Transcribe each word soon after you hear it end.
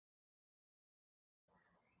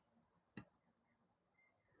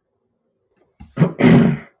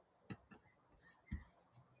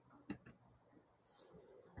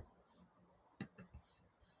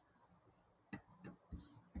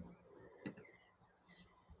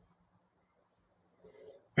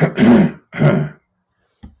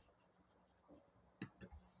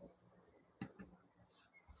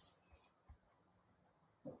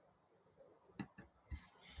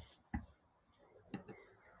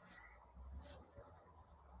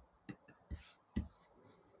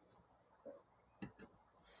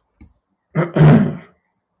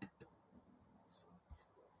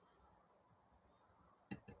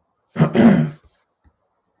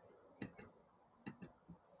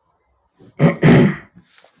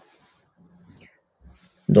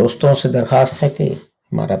دوستوں سے درخواست ہے کہ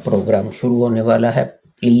ہمارا پروگرام شروع ہونے والا ہے،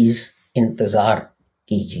 پلیز انتظار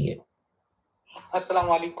کیجیے۔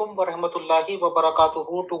 السلام علیکم ورحمۃ اللہ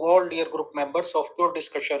وبرکاتہ to all dear group members of pure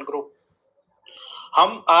discussion group.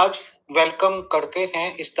 ہم آج ویلکم کرتے ہیں،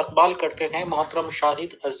 استقبال کرتے ہیں محترم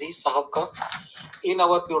شاہد عزیز صاحب کا an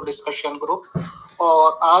hour pure discussion group,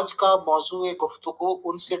 اور آج کا موضوع گفتگو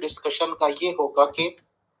ان سے ڈسکشن کا یہ ہوگا کہ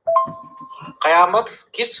قیامت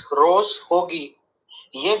کس روز ہوگی،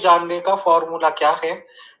 یہ جاننے کا فارمولا کیا ہے۔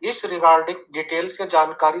 اس ریگارڈنگ ڈیٹیل سے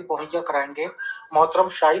جانکاری مہیا کرائیں گے محترم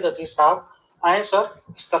شاہد عزیز صاحب۔ آئیں سر،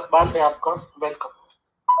 استقبال ہے آپ کا، ویلکم۔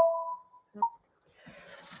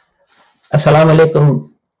 السلام علیکم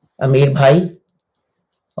امیر بھائی،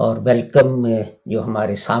 اور ویلکم جو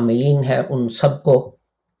ہمارے سامعین ہیں ان سب کو۔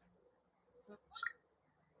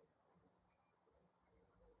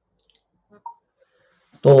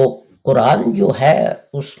 تو قرآن جو ہے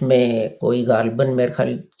اس میں کوئی غالباً میرے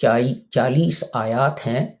خیال 40 آیات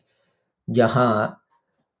ہیں جہاں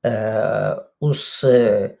اس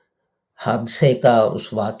حادثے کا، اس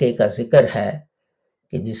واقعے کا ذکر ہے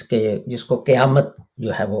کہ جس کو قیامت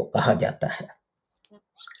جو ہے وہ کہا جاتا ہے۔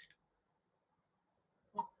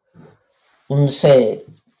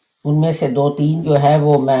 ان میں سے 2-3 جو ہے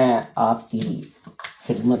وہ میں آپ کی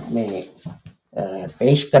خدمت میں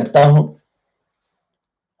پیش کرتا ہوں۔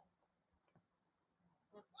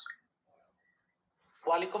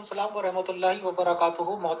 وعلیکم السلام ورحمۃ اللہ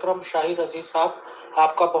وبرکاتہ۔ محترم شاہد عزیز صاحب،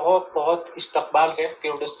 آپ کا بہت بہت استقبال ہے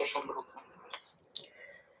پیور ڈسکشن گروپ میں۔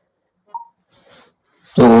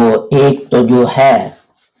 تو ایک تو جو ہے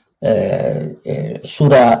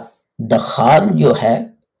سورہ دخان جو ہے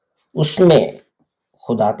اس میں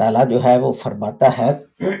خدا تعالیٰ جو ہے وہ فرماتا ہے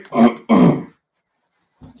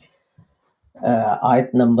آیت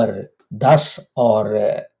نمبر 10 اور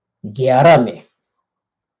 11 میں،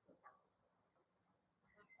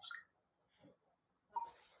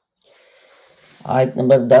 آیت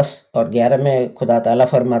نمبر 10 اور 11 میں خدا تعالیٰ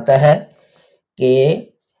فرماتا ہے کہ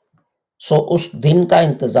سو اس دن کا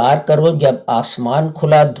انتظار کرو جب آسمان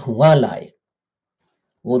کھلا دھواں لائے،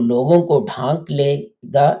 وہ لوگوں کو ڈھانک لے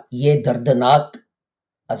گا، یہ دردناک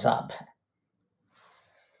عذاب ہے۔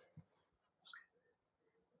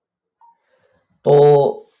 تو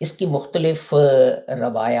اس کی مختلف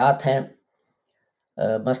روایات ہیں۔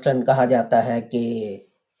 مثلاً کہا جاتا ہے کہ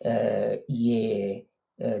یہ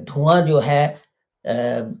دھواں جو ہے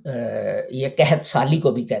یہ قحط سالی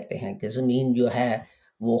کو بھی کہتے ہیں، کہ زمین جو ہے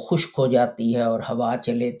وہ خشک ہو جاتی ہے اور ہوا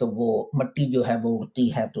چلے تو وہ مٹی جو ہے وہ اڑتی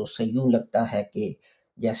ہے، تو اس سے یوں لگتا ہے کہ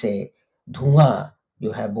جیسے دھواں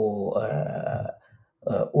جو ہے وہ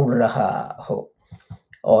اڑ رہا ہو،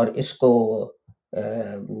 اور اس کو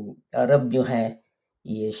عرب جو ہیں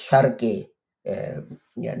یہ شر کے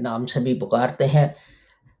نام سے بھی پکارتے ہیں۔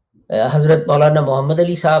 حضرت مولانا محمد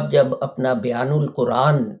علی صاحب جب اپنا بیان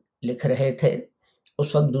القرآن لکھ رہے تھے،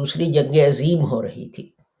 اس وقت دوسری جنگ عظیم ہو رہی تھی،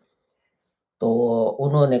 تو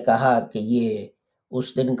انہوں نے کہا کہ یہ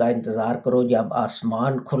اس دن کا انتظار کرو جب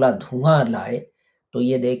آسمان کھلا دھواں لائے، تو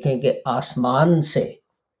یہ دیکھیں کہ آسمان سے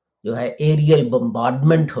جو ہے ایریل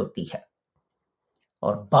بمبارڈمنٹ ہوتی ہے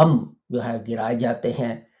اور بم جو ہے گرائے جاتے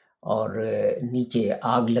ہیں اور نیچے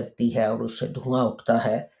آگ لگتی ہے اور اس سے دھواں اٹھتا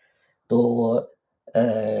ہے۔ تو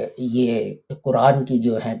یہ قرآن کی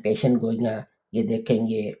جو ہے پیشن گوئیاں یہ دیکھیں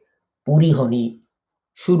گے پوری ہونی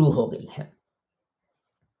شروع ہو گئی ہیں۔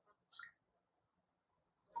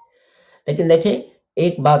 لیکن دیکھیں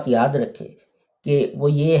ایک بات یاد رکھے کہ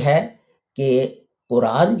وہ یہ ہے کہ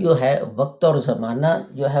قرآن جو ہے وقت اور زمانہ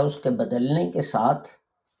جو ہے اس کے بدلنے کے ساتھ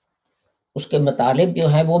اس کے مطالب جو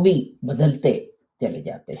ہیں وہ بھی بدلتے چلے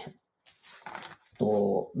جاتے ہیں۔ تو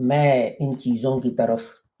میں ان چیزوں کی طرف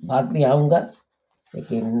بعد بھی آؤں گا،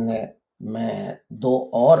 لیکن میں 2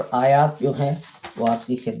 اور آیات جو ہیں وہ آپ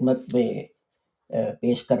کی خدمت میں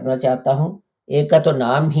پیش کرنا چاہتا ہوں۔ ایک کا تو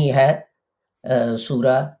نام ہی ہے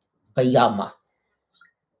سورہ قیامہ۔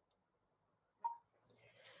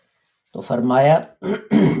 تو فرمایا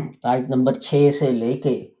آیت نمبر 6 سے لے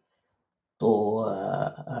کے تو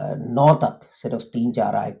 9 تک صرف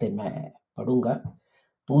 3-4 آیتیں میں پڑھوں گا۔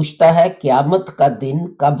 پوچھتا ہے قیامت کا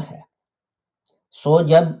دن کب ہے، سو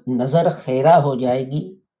جب نظر خیرہ ہو جائے گی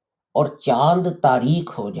اور چاند تاریک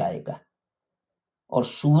ہو جائے گا اور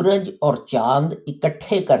سورج اور چاند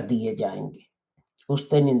اکٹھے کر دیے جائیں گے، اس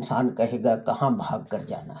دن انسان کہے گا کہاں بھاگ کر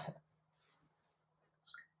جانا ہے۔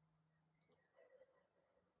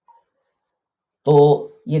 تو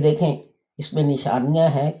یہ دیکھیں اس میں نشانیاں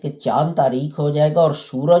ہیں کہ چاند تاریک ہو جائے گا اور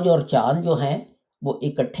سورج اور چاند جو ہیں وہ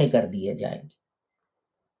اکٹھے کر دیے جائیں گے۔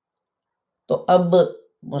 تو اب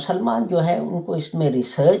مسلمان جو ہے ان کو اس میں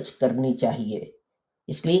ریسرچ کرنی چاہیے،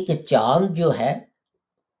 اس لیے کہ چاند جو ہے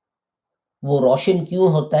وہ روشن کیوں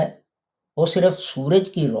ہوتا ہے؟ وہ صرف سورج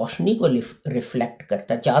کی روشنی کو ریفلیکٹ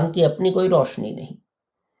کرتا ہے، چاند کی اپنی کوئی روشنی نہیں۔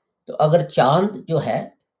 تو اگر چاند جو ہے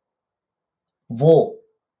وہ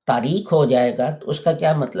تاریک ہو جائے گا تو اس کا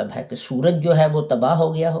کیا مطلب ہے کہ سورج جو ہے وہ تباہ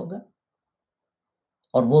ہو گیا ہوگا،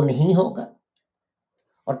 اور وہ نہیں ہوگا۔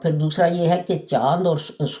 اور پھر دوسرا یہ ہے کہ چاند اور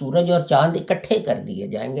سورج اور چاند اکٹھے کر دیے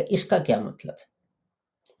جائیں گے، اس کا کیا مطلب ہے؟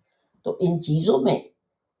 تو ان چیزوں میں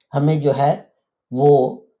ہمیں جو ہے وہ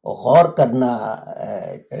غور کرنا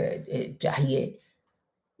چاہیے،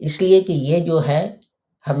 اس لیے کہ یہ جو ہے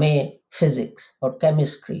ہمیں فزکس اور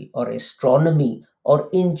کیمسٹری اور اسٹرونومی اور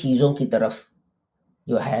ان چیزوں کی طرف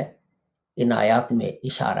جو ہے ان آیات میں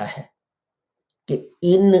اشارہ ہے کہ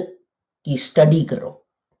ان کی اسٹڈی کرو۔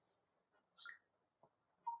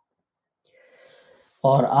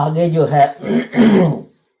 اور آگے جو ہے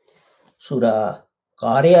سورہ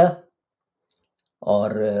قاریہ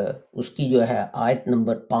اور اس کی جو ہے آیت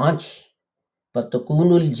نمبر 5، فَتَكُونُ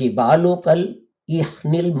الْجِبَالُ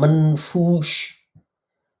كَالْعِهْنِ الْمَنْفُوشِ،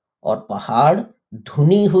 اور پہاڑ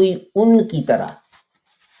دھنی ہوئی اون کی طرح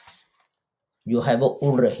جو ہے وہ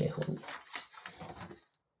اڑ رہے ہوں گے۔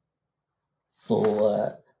 تو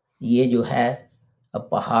یہ جو ہے اب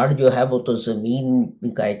پہاڑ جو ہے وہ تو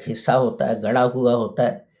زمین کا ایک حصہ ہوتا ہے، گڑا ہوا ہوتا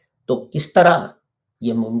ہے، تو کس طرح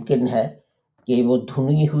یہ ممکن ہے کہ وہ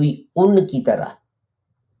دھنی ہوئی اون کی طرح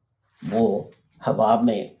وہ ہوا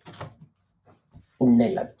میں اڑنے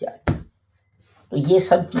لگ جائے؟ تو یہ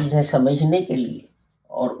سب چیزیں سمجھنے کے لیے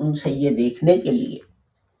اور ان سے یہ دیکھنے کے لیے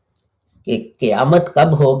کہ قیامت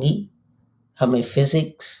کب ہوگی، ہمیں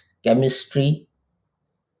physics, chemistry,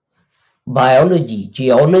 biology,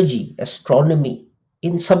 geology, astronomy,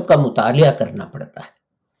 ان سب کا مطالعہ کرنا پڑتا ہے۔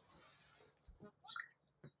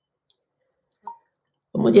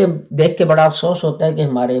 مجھے دیکھ کے بڑا افسوس ہوتا ہے کہ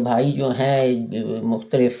ہمارے بھائی جو ہیں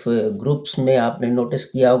مختلف گروپس میں، آپ نے نوٹس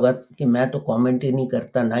کیا ہوگا کہ میں تو کامنٹ ہی نہیں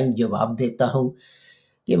کرتا، نہ ہی جواب دیتا ہوں،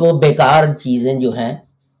 کہ وہ بیکار چیزیں جو ہیں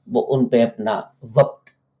وہ ان پہ اپنا وقت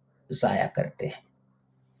ضائع کرتے ہیں،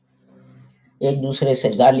 ایک دوسرے سے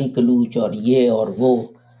گالی گلوچ اور یہ اور وہ،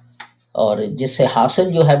 اور جس سے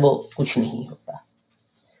حاصل جو ہے وہ کچھ نہیں ہوتا۔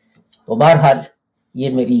 تو بہرحال یہ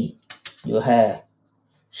میری جو ہے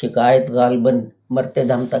شکایت غالباً مرتے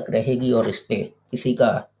دم تک رہے گی، اور اس پہ کسی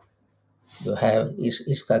کا جو ہے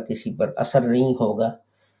اس کا کسی پر اثر نہیں ہوگا۔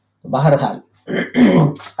 بہرحال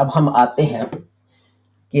اب ہم آتے ہیں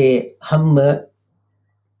کہ ہم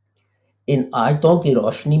ان آیتوں کی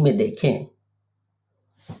روشنی میں دیکھیں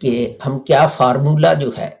کہ ہم کیا فارمولہ جو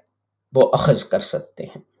ہے وہ اخذ کر سکتے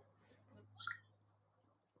ہیں۔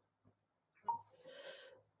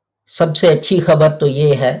 سب سے اچھی خبر تو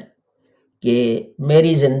یہ ہے کہ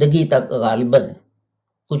میری زندگی تک غالباً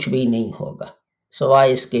کچھ بھی نہیں ہوگا،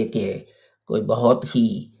 سوائے اس کے کہ کوئی بہت ہی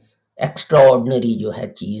ایکسٹرا آرڈنری جو ہے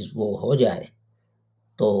چیز وہ ہو جائے،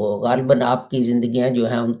 تو غالباً آپ کی زندگیاں جو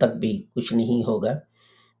ہیں ان تک بھی کچھ نہیں ہوگا،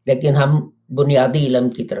 لیکن ہم بنیادی علم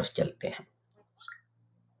کی طرف چلتے ہیں۔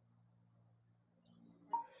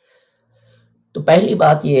 تو پہلی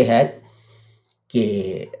بات یہ ہے کہ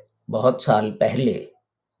بہت سال پہلے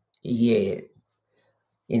یہ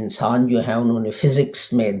انسان جو ہیں انہوں نے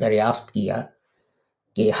فزکس میں دریافت کیا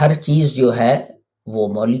کہ ہر چیز جو ہے وہ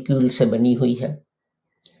مولیکیول سے بنی ہوئی ہے،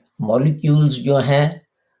 مولیکیولز جو ہیں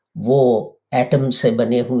وہ ایٹم سے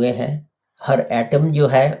بنے ہوئے ہیں، ہر ایٹم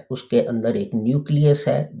جو ہے اس کے اندر ایک نیوکلیس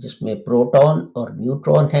ہے جس میں پروٹون اور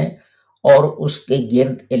نیوٹرون ہیں، اور اس کے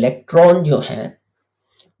گرد الیکٹرون جو ہیں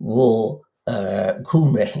وہ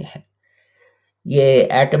گھوم رہے ہیں۔ یہ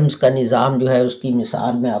ایٹمز کا نظام جو ہے اس کی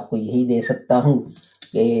مثال میں آپ کو یہی دے سکتا ہوں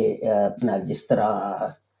کہ اپنا جس طرح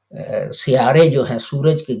سیارے جو ہیں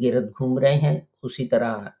سورج کے گرد گھوم رہے ہیں، اسی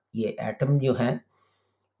طرح یہ ایٹم جو ہیں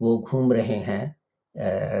وہ گھوم رہے ہیں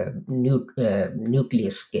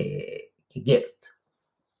نیوکلیس کے گرد۔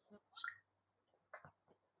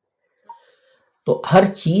 تو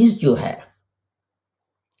ہر چیز جو ہے،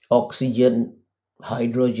 آکسیجن،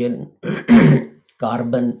 ہائیڈروجن،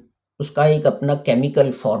 کاربن، اس کا ایک اپنا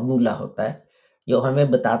کیمیکل فارمولہ ہوتا ہے جو ہمیں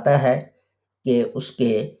بتاتا ہے کہ اس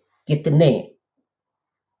کے کتنے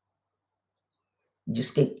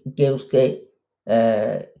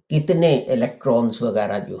کتنے الیکٹرونز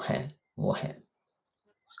وغیرہ جو ہیں وہ ہیں۔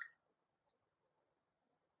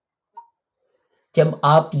 جب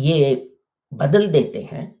آپ یہ بدل دیتے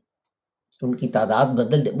ہیں، ان کی تعداد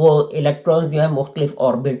وہ الیکٹرون جو ہیں مختلف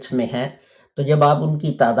آربٹس میں ہیں، تو جب آپ ان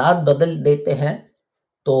کی تعداد بدل دیتے ہیں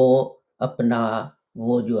تو اپنا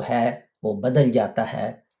وہ جو ہے وہ بدل جاتا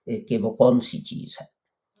ہے کہ وہ کون سی چیز ہے.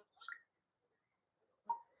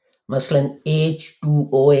 مثلا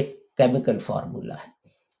H2O ایک کیمیکل فارمولا ہے.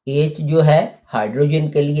 H جو ہے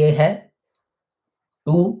ہائیڈروجن کے لیے ہے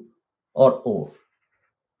 2 اور O،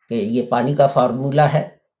 کہ یہ پانی کا فارمولا ہے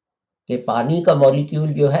کہ پانی کا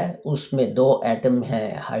مولیکیول جو ہے اس میں 2 ایٹم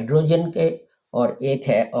ہیں ہائیڈروجن کے اور ایک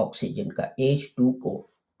ہے آکسیجن کا H2O.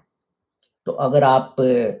 تو اگر آپ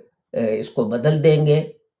اس کو بدل دیں گے،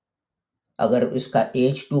 اگر اس کا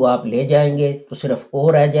H2 آپ لے جائیں گے تو صرف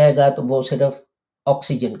O رہ جائے گا، تو وہ صرف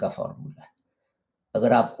آکسیجن کا فارمولا ہے.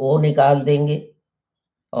 اگر آپ O نکال دیں گے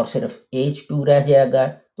اور صرف H2 رہ جائے گا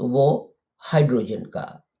تو وہ ہائیڈروجن کا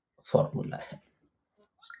فارمولا ہے.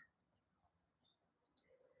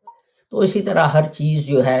 تو اسی طرح ہر چیز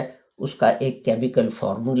جو ہے اس کا ایک کیمیکل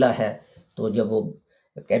فارمولا ہے. تو جب وہ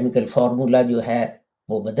کیمیکل فارمولا جو ہے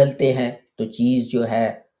وہ بدلتے ہیں تو چیز جو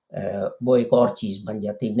ہے وہ ایک اور چیز بن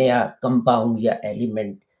جاتی، نیا کمپاؤنڈ یا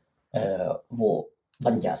ایلیمنٹ وہ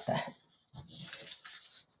بن جاتا ہے.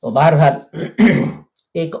 تو بہرحال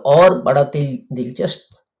ایک اور بڑا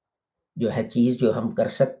دلچسپ جو ہے چیز جو ہم کر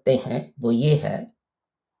سکتے ہیں وہ یہ ہے،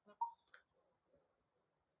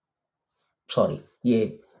 یہ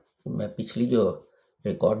میں پچھلی جو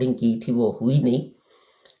ریکارڈنگ کی تھی وہ ہوئی نہیں،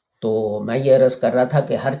 تو میں یہ عرض کر رہا تھا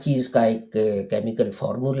کہ ہر چیز کا ایک کیمیکل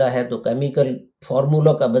فارمولا ہے. تو کیمیکل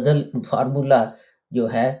فارمولا کا فارمولا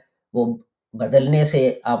جو ہے وہ بدلنے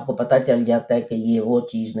سے آپ کو پتہ چل جاتا ہے کہ یہ وہ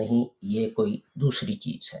چیز نہیں، یہ کوئی دوسری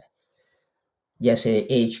چیز ہے. جیسے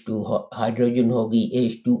H2 ہائیڈروجن ہوگی،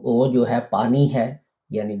 H2O جو ہے پانی ہے،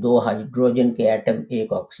 یعنی 2 ہائیڈروجن کے ایٹم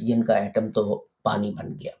ایک آکسیجن کا ایٹم، تو وہ پانی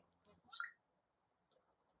بن گیا.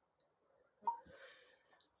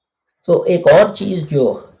 تو ایک اور چیز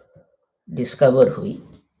جو ڈسکور ہوئی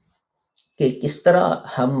کہ کس طرح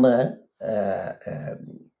ہم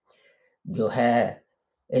جو ہے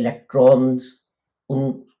الیکٹرونز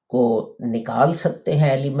ان کو نکال سکتے ہیں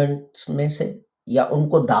ایلیمنٹس میں سے یا ان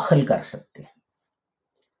کو داخل کر سکتے ہیں.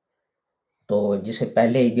 تو جسے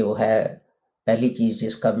پہلے جو ہے پہلی چیز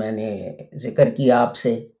جس کا میں نے ذکر کیا آپ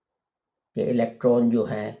سے کہ الیکٹرون جو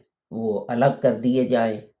ہیں وہ الگ کر دیے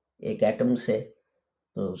جائیں ایک ایٹم سے،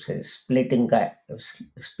 تو اسے سپلٹنگ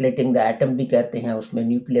دا ایٹم بھی کہتے ہیں. اس میں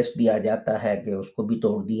نیوکلیس بھی آ جاتا ہے کہ اس کو بھی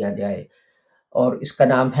توڑ دیا جائے، اور اس کا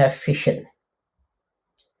نام ہے فشن.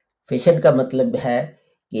 فشن کا مطلب ہے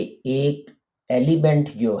کہ ایک ایلیمنٹ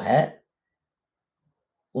جو ہے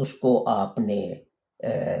اس کو آپ نے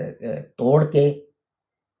توڑ کے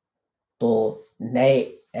تو نئے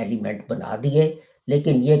ایلیمنٹ بنا دیے،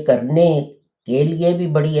 لیکن یہ کرنے کے لیے بھی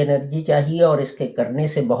بڑی انرجی چاہیے اور اس کے کرنے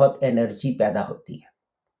سے بہت انرجی پیدا ہوتی ہے.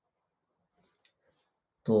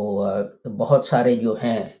 تو بہت سارے جو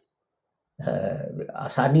ہیں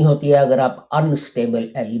آسانی ہوتی ہے اگر آپ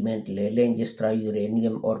انسٹیبل ایلیمنٹ لے لیں، جس طرح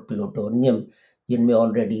یورینیم اور پلوٹونیم جن میں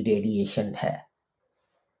آلریڈی ریڈیشن ہے.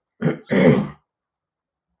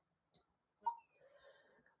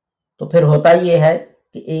 تو پھر ہوتا یہ ہے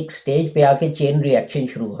کہ ایک سٹیج پہ آ کے چین ری ایکشن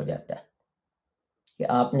شروع ہو جاتا ہے کہ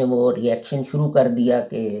آپ نے وہ ری ایکشن شروع کر دیا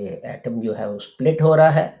کہ ایٹم جو ہے وہ سپلٹ ہو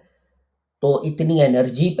رہا ہے، تو اتنی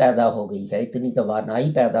انرجی پیدا ہو گئی ہے، اتنی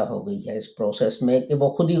توانائی پیدا ہو گئی ہے اس پروسیس میں کہ وہ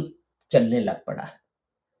خود ہی چلنے لگ پڑا ہے.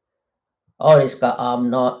 اور اس کا عام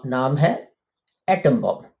نام ہے ایٹم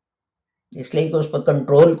بم، اس لیے کہ اس پر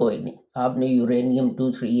کنٹرول کوئی نہیں. آپ نے یورینیم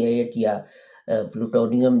 238 یا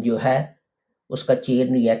پلوٹونیم جو ہے اس کا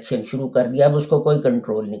چین ری ایکشن شروع کر دیا، اب اس کو کوئی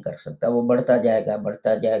کنٹرول نہیں کر سکتا، وہ بڑھتا جائے گا،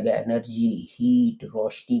 انرجی، ہیٹ،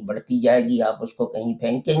 روشنی بڑھتی جائے گی. آپ اس کو کہیں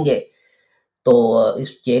پھینکیں گے تو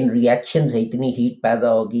اس چین ری ایکشن سے اتنی ہیٹ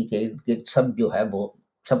پیدا ہوگی کہ ارد گرد سب جو ہے وہ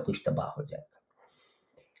سب کچھ تباہ ہو جائے گا.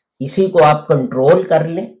 اسی کو آپ کنٹرول کر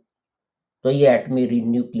لیں تو یہ ایٹمی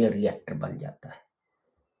نیوکلیئر ری ایکٹر بن جاتا ہے.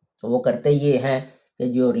 تو وہ کرتے یہ ہیں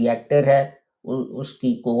کہ جو ری ایکٹر ہے اس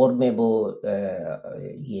کی کور میں وہ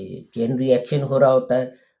یہ چین ری ایکشن ہو رہا ہوتا ہے،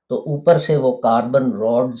 تو اوپر سے وہ کاربن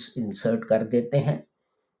راڈز انسرٹ کر دیتے ہیں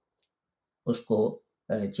اس کو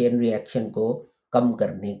چین ری ایکشن کو کم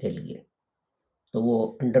کرنے کے لیے، تو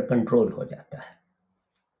وہ انڈر کنٹرول ہو جاتا ہے.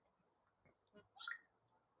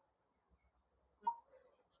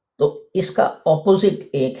 تو اس کا اپوزٹ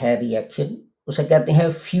ایک ہے ری ایکشن، اسے کہتے ہیں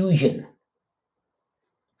فیوژن.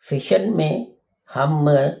 فشن میں ہم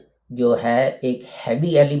جو ہے ایک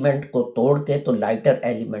ہیوی ایلیمنٹ کو توڑ کے تو لائٹر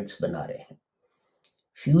ایلیمنٹس بنا رہے ہیں.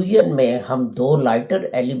 فیوژن میں ہم 2 لائٹر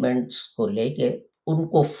ایلیمنٹس کو لے کے ان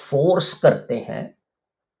کو فورس کرتے ہیں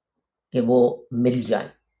کہ وہ مل جائیں.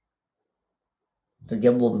 تو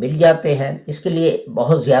جب وہ مل جاتے ہیں، اس کے لیے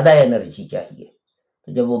بہت زیادہ انرجی چاہیے،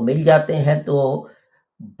 تو جب وہ مل جاتے ہیں تو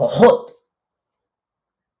بہت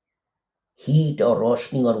ہیٹ اور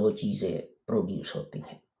روشنی اور وہ چیزیں پروڈیوس ہوتی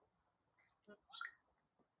ہیں۔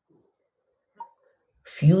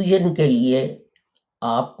 فیوژن کے لیے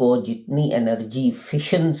آپ کو جتنی انرجی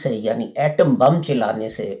فشن سے یعنی ایٹم بم چلانے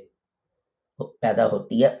سے پیدا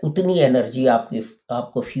ہوتی ہے اتنی انرجی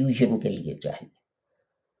آپ کو فیوژن کے لیے چاہیے۔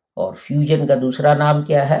 اور فیوژن کا دوسرا نام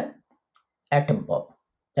کیا ہے؟ ایٹم بم،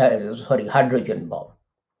 ہائیڈروجن بم۔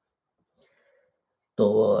 تو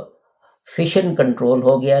فشن کنٹرول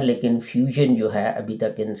ہو گیا، لیکن فیوژن جو ہے ابھی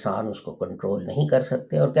تک انسان اس کو کنٹرول نہیں کر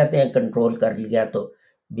سکتے، اور کہتے ہیں کنٹرول کر لیا تو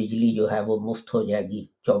بجلی جو ہے وہ مفت ہو جائے گی،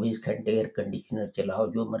 24 گھنٹے ایئر کنڈیشنر چلاؤ،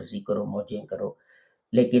 جو مرضی کرو، موجیں کرو۔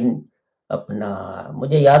 لیکن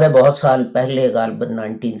مجھے یاد ہے بہت سال پہلے، غالباً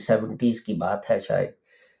 1970s کی بات ہے شاید،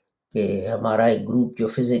 کہ ہمارا ایک گروپ جو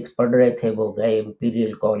فزکس پڑھ رہے تھے وہ گئے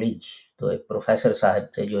امپیریل کالج، تو ایک پروفیسر صاحب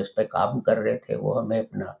تھے جو اس پہ کام کر رہے تھے، وہ ہمیں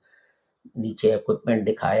اپنا نیچے اکوپمنٹ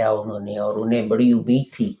دکھایا انہوں نے، اور انہیں بڑی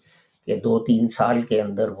امید تھی کہ 2-3 سال کے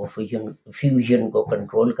اندر وہ فیوژن کو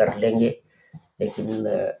کنٹرول کر لیں گے، لیکن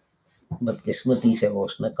بدقسمتی سے وہ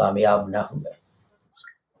اس میں کامیاب نہ ہوئے۔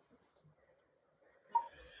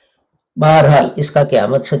 بہرحال اس کا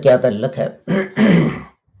قیامت سے کیا تعلق ہے؟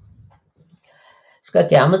 اس کا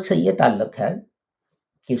قیامت سے یہ تعلق ہے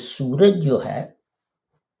کہ سورج جو ہے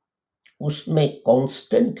اس میں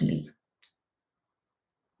کانسٹنٹلی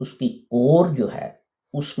اس کی کور جو ہے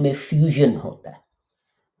اس میں فیوژن ہوتا ہے،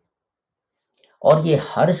 اور یہ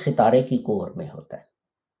ہر ستارے کی کور میں ہوتا ہے۔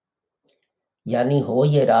 یعنی ہو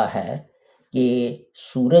یہ رہا ہے کہ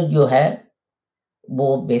سورج جو ہے وہ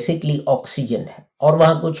بیسکلی آکسیجن ہے، اور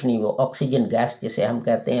وہاں کچھ نہیں، وہ آکسیجن گیس جسے ہم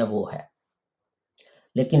کہتے ہیں وہ ہے،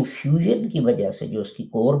 لیکن فیوژن کی وجہ سے جو اس کی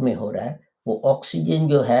کور میں ہو رہا ہے وہ آکسیجن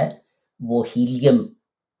جو ہے وہ ہیلیم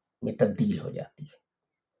میں تبدیل ہو جاتی ہے۔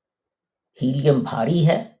 ہیلیم بھاری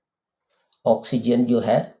ہے، آکسیجن جو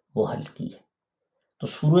ہے وہ ہلکی ہے۔ تو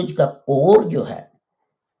سورج کا کور جو ہے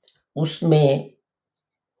اس میں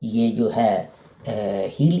یہ جو ہے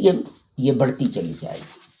ہیلیم یہ بڑھتی چلی جائے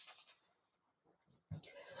گی۔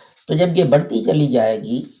 تو جب یہ بڑھتی چلی جائے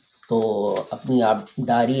گی تو اپنی آپ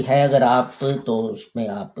ڈائری ہے اگر آپ تو اس میں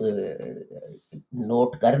آپ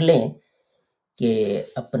نوٹ کر لیں کہ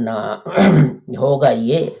ہوگا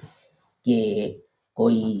یہ کہ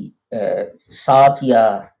کوئی 7 یا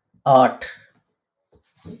 8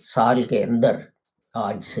 سال کے اندر،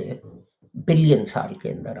 آج سے بلین سال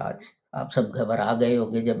کے اندر، آج آپ سب گھبرا گئے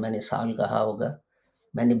ہوں گے جب میں نے سال کہا ہوگا،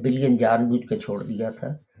 میں نے بلین جان بوجھ کے چھوڑ دیا تھا۔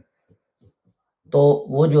 تو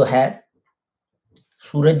وہ جو ہے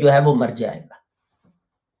سورج جو ہے وہ مر جائے گا۔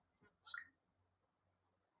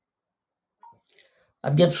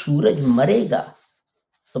 اب جب سورج مرے گا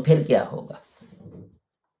تو پھر کیا ہوگا؟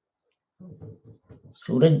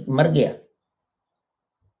 سورج مر گیا،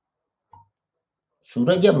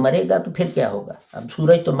 سورج جب مرے گا تو پھر کیا ہوگا؟ اب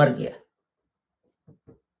سورج تو مر گیا،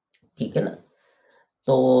 ٹھیک ہے نا؟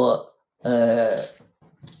 تو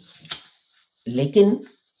لیکن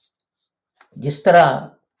جس طرح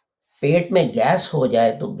پیٹ میں گیس ہو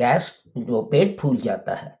جائے تو گیس جو پیٹ پھول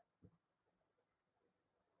جاتا ہے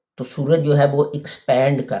تو سورج جو ہے وہ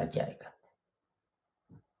ایکسپینڈ کر جائے گا۔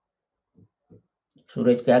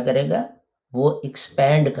 سورج کیا کرے گا؟ وہ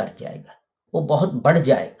ایکسپینڈ کر جائے گا، وہ بہت بڑھ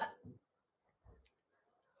جائے گا۔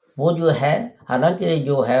 وہ جو ہے حالانکہ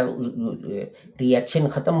جو ہے ری ایکشن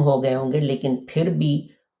ختم ہو گئے ہوں گے، لیکن پھر بھی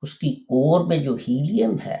اس کی کور میں جو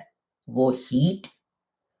ہیلیم ہے وہ ہیٹ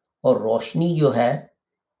اور روشنی جو ہے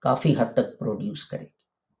کافی حد تک پروڈیوس کرے گی،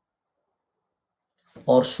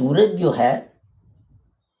 اور سورج جو ہے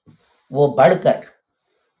وہ بڑھ کر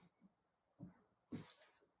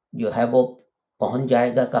جو ہے وہ پہنچ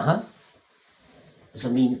جائے گا کہاں؟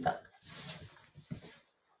 زمین تک۔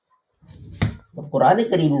 تو قرآن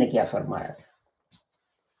کریم نے کیا فرمایا تھا؟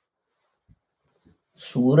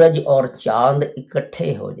 سورج اور چاند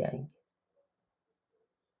اکٹھے ہو جائیں گے،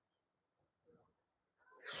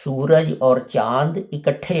 سورج اور چاند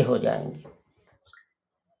اکٹھے ہو جائیں گے۔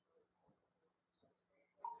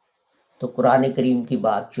 تو قرآن کریم کی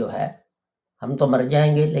بات جو ہے، ہم تو مر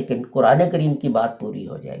جائیں گے لیکن قرآن کریم کی بات پوری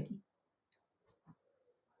ہو جائے گی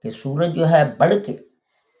کہ سورج جو ہے بڑھ کے،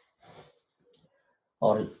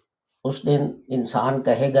 اور اس دن انسان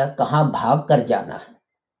کہے گا کہاں بھاگ کر جانا ہے،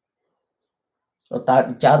 تو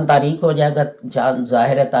چاند تاریک ہو جائے گا، چاند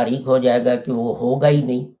ظاہر تاریک ہو جائے گا کہ وہ ہوگا ہی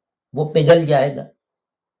نہیں، وہ پگھل جائے گا،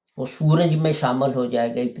 وہ سورج میں شامل ہو جائے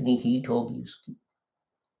گا، اتنی ہیٹ ہوگی اس کی۔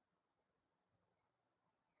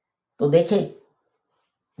 تو دیکھیں،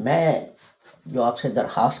 میں جو آپ سے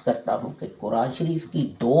درخواست کرتا ہوں کہ قرآن شریف کی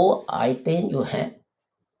 2 آیتیں جو ہیں،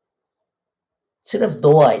 صرف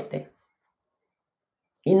 2 آیتیں،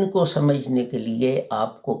 ان کو سمجھنے کے لیے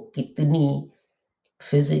آپ کو کتنی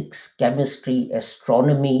فزکس، کیمسٹری،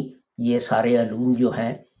 ایسٹرونومی، یہ سارے علوم جو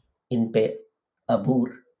ہیں ان پہ عبور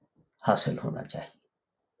حاصل ہونا چاہیے۔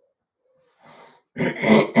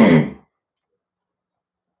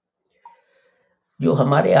 جو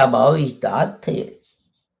ہمارے آباء و اجداد تھے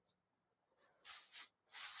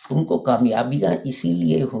ان کو کامیابیاں اسی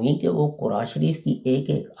لیے ہوئیں کہ وہ قرآن شریف کی ایک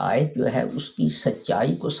ایک آیت جو ہے اس کی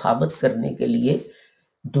سچائی کو ثابت کرنے کے لیے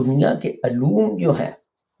دنیا کے علوم جو ہیں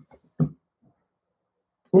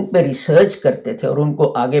ان پہ ریسرچ کرتے تھے اور ان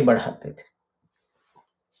کو آگے بڑھاتے تھے۔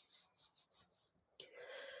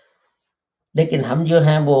 لیکن ہم جو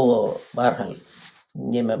ہیں وہ بہرحال،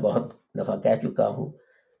 یہ میں بہت دفعہ کہہ چکا ہوں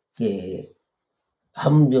کہ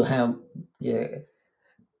ہم جو ہیں یہ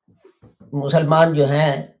مسلمان جو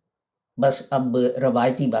ہیں بس اب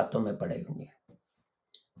روایتی باتوں میں پڑے ہوئے ہیں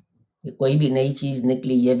کہ کوئی بھی نئی چیز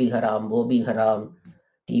نکلی یہ بھی حرام، وہ بھی حرام،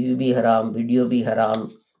 ٹی وی بھی حرام، ویڈیو بھی حرام،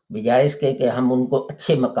 بجائے اس کے کہ ہم ان کو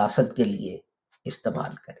اچھے مقاصد کے لیے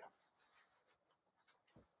استعمال کریں۔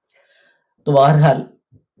 تو بہرحال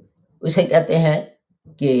اسے کہتے ہیں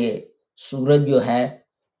کہ سورج جو ہے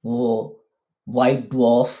وہ وائٹ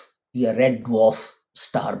ڈوارف یا ریڈ ڈوارف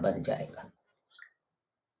سٹار بن جائے گا۔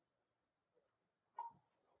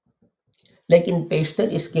 لیکن پیشتر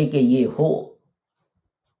اس کے کہ یہ ہو،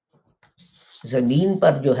 زمین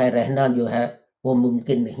پر جو ہے رہنا جو ہے وہ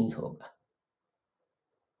ممکن نہیں ہوگا،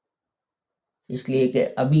 اس لیے کہ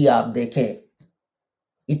ابھی آپ دیکھیں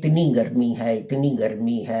اتنی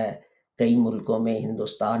گرمی ہے کئی ملکوں میں،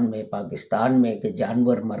 ہندوستان میں، پاکستان میں، کہ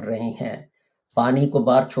جانور مر رہے ہیں۔ پانی کو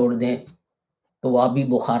باہر چھوڑ دیں تو وہ بھی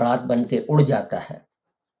بخارات بن کے اڑ جاتا ہے۔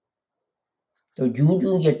 تو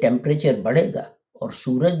جوں یہ ٹیمپریچر بڑھے گا اور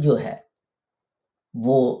سورج جو ہے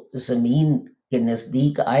وہ زمین کے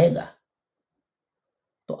نزدیک آئے گا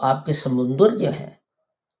تو آپ کے سمندر جو ہیں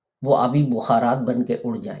وہ آبی بخارات بن کے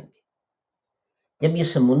اڑ جائیں گے۔ جب یہ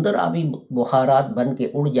سمندر آبی بخارات بن کے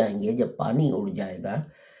اڑ جائیں گے، جب پانی اڑ جائے گا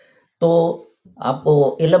تو آپ کو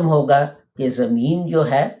علم ہوگا کہ زمین جو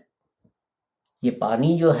ہے، یہ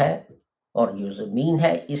پانی جو ہے اور جو زمین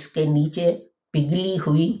ہے اس کے نیچے پگھلی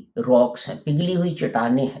ہوئی راکس ہیں، پگھلی ہوئی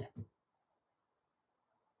چٹانیں ہیں،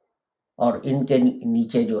 اور ان کے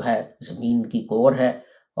نیچے جو ہے زمین کی کور ہے۔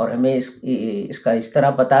 اور ہمیں اس کا اس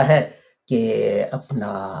طرح پتہ ہے کہ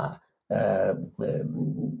اپنا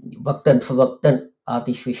وقتاً فوقتاً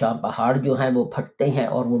آتش فشاں پہاڑ جو ہیں وہ پھٹتے ہیں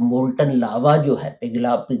اور وہ مولٹن لاوا جو ہے،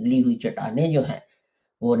 پگھلی ہوئی چٹانیں جو ہیں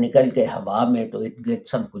وہ نکل کے ہوا میں تو ارد گرد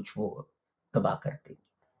سب کچھ وہ تباہ کر دیں گے۔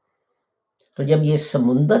 تو جب یہ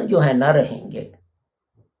سمندر جو ہے نہ رہیں گے،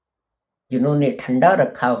 جنہوں نے ٹھنڈا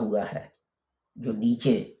رکھا ہوا ہے، جو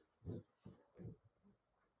نیچے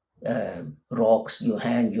راکس جو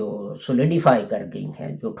ہیں جو سولیڈیفائی کر گئی ہیں،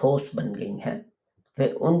 جو ٹھوس بن گئی ہیں،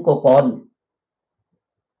 پھر ان کو کون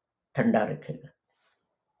ٹھنڈا رکھے گا؟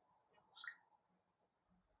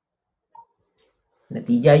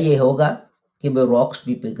 نتیجہ یہ ہوگا کہ وہ راکس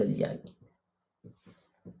بھی پگھل جائیں گے۔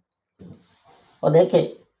 اور دیکھیں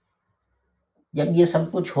جب یہ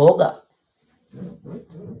سب کچھ ہوگا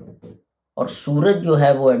اور سورج جو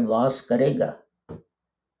ہے وہ ایڈوانس کرے گا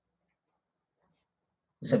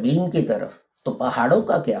زمین کی طرف، تو پہاڑوں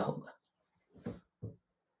کا کیا ہوگا؟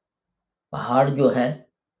 پہاڑ جو ہے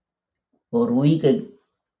وہ روئی کے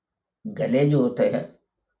گلے جو ہوتے ہیں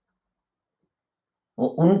وہ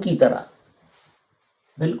ان کی طرح،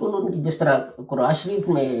 بالکل ان کی، جس طرح قرآن شریف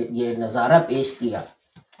میں یہ نظارہ پیش کیا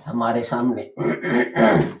ہمارے سامنے،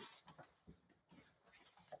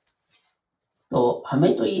 تو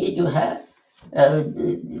ہمیں تو یہ جو ہے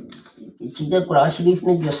چیزیں قرآن شریف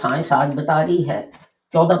نے جو سائنس آج بتا رہی ہے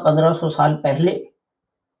 1400-1500 سال پہلے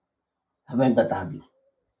ہمیں بتا دی۔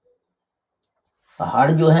 پہاڑ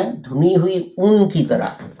جو ہیں دھنی ہوئی اون کی طرح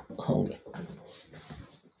ہوں گے۔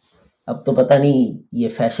 اب تو پتہ نہیں یہ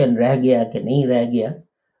فیشن رہ گیا کہ نہیں رہ گیا۔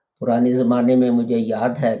 پرانے زمانے میں مجھے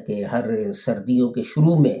یاد ہے کہ ہر سردیوں کے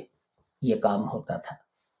شروع میں یہ کام ہوتا تھا،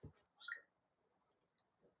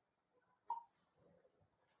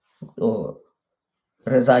 تو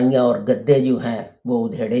رضائیاں اور گدے جو ہیں وہ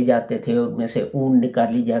ادھیڑے جاتے تھے، ان میں سے اون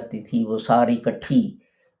نکالی جاتی تھی، وہ ساری کٹھی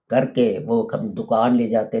کر کے وہ ہم دکان لے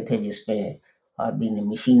جاتے تھے جس میں آدمی نے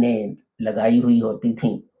مشینیں لگائی ہوئی ہوتی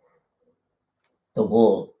تھیں، تو وہ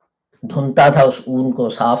دھنتا تھا، اس اون کو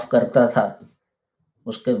صاف کرتا تھا،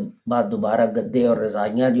 اس کے بعد دوبارہ گدے اور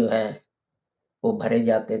رضائیاں جو ہیں وہ بھرے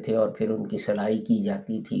جاتے تھے اور پھر ان کی سلائی کی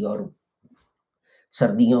جاتی تھی اور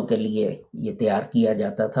سردیوں کے لیے یہ تیار کیا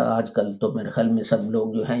جاتا تھا۔ آج کل تو میرے خیال میں سب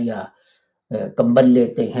لوگ جو ہیں یا کمبل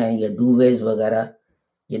لیتے ہیں یا ڈوویز وغیرہ،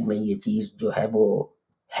 جن میں یہ چیز جو ہے وہ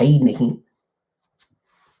ہے ہی نہیں۔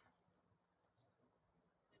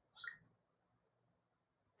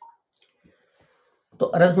 تو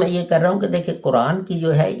عرض میں یہ کر رہا ہوں کہ دیکھیں قرآن کی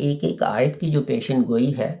جو ہے ایک ایک آیت کی جو پیشن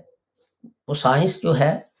گوئی ہے، وہ سائنس جو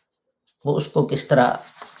ہے وہ اس کو کس طرح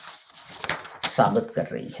ثابت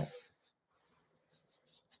کر رہی ہے۔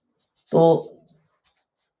 تو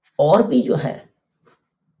اور بھی جو ہے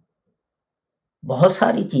بہت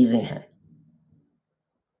ساری چیزیں ہیں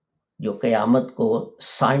جو قیامت کو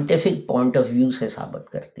سائنٹیفک پوائنٹ آف ویو سے ثابت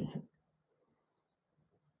کرتی ہیں۔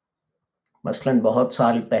 مثلاً بہت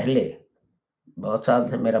سال پہلے، بہت سال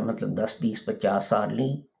سے میرا مطلب 10 20 50 سال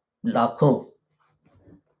نہیں، لاکھوں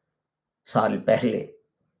سال پہلے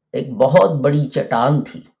ایک بہت بڑی چٹان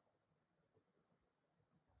تھی،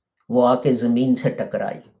 وہ آ کے زمین سے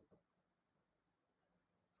ٹکرائی،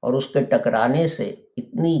 اور اس کے ٹکرانے سے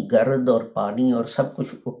اتنی گرد اور پانی اور سب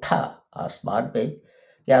کچھ اٹھا آسمان پہ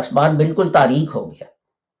کہ آسمان بالکل تاریک ہو گیا۔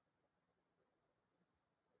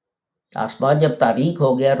 آسمان جب تاریک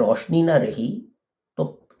ہو گیا، روشنی نہ رہی،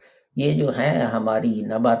 تو یہ جو ہیں ہماری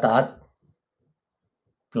نباتات،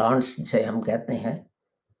 پلانٹس جسے ہم کہتے ہیں،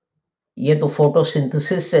 یہ تو فوٹو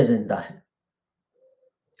سنتھسس سے زندہ ہے۔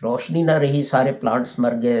 روشنی نہ رہی، سارے پلانٹس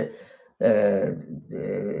مر گئے،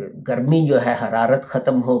 گرمی جو ہے، حرارت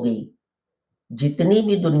ختم ہو گئی، جتنی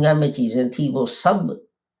بھی دنیا میں چیزیں تھیں وہ سب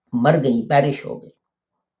مر گئیں، پیرش ہو گئی،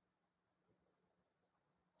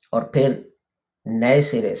 اور پھر نئے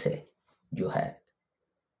سرے سے جو ہے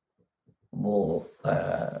وہ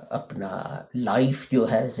اپنا لائف جو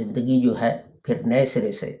ہے، زندگی جو ہے، پھر نئے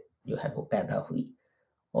سرے سے جو ہے وہ پیدا ہوئی،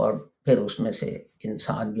 اور پھر اس میں سے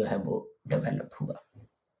انسان جو ہے وہ ڈیولپ ہوا۔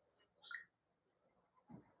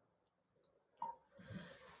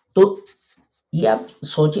 تو یہ آپ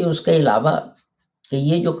سوچیں اس کے علاوہ کہ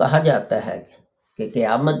یہ جو کہا جاتا ہے کہ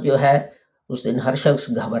قیامت جو ہے اس دن ہر شخص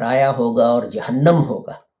گھبرایا ہوگا اور جہنم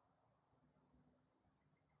ہوگا،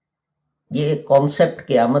 یہ کانسیپٹ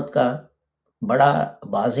قیامت کا بڑا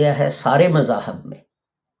واضح ہے سارے مذاہب میں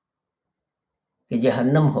کہ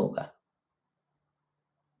جہنم ہوگا۔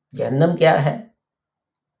 جہنم کیا ہے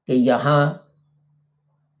کہ یہاں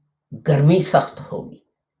گرمی سخت ہوگی،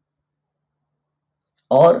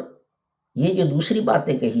 اور یہ جو دوسری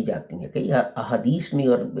باتیں کہی جاتی ہیں کئی احادیث میں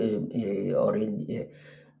اور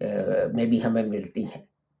میں بھی ہمیں ملتی ہیں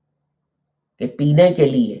کہ پینے کے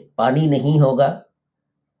لیے پانی نہیں ہوگا،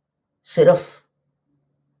 صرف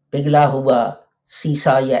پگھلا ہوا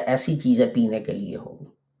سیسا یا ایسی چیزیں پینے کے لیے ہوگی۔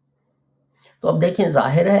 تو اب دیکھیں،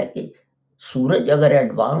 ظاہر ہے کہ سورج اگر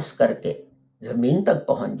ایڈوانس کر کے زمین تک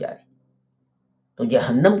پہنچ جائے تو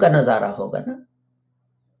جہنم کا نظارہ ہوگا نا،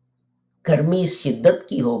 گرمی اس شدت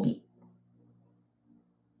کی ہوگی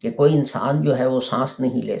کہ کوئی انسان جو ہے وہ سانس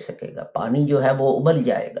نہیں لے سکے گا، پانی جو ہے وہ ابل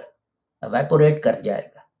جائے گا، ایویپوریٹ کر جائے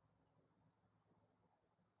گا،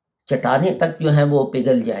 چٹانیں تک جو ہیں وہ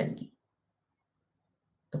پگھل جائیں گی،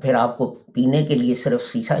 تو پھر آپ کو پینے کے لیے صرف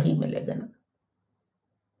سیسا ہی ملے گا نا،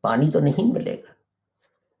 پانی تو نہیں ملے گا۔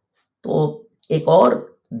 تو ایک اور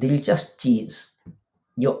دلچسپ چیز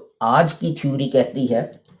جو آج کی تھیوری کہتی ہے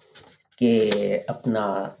کہ اپنا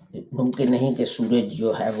ممکن نہیں کہ سورج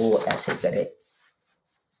جو ہے وہ ایسے کرے،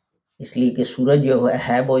 اس لیے کہ سورج جو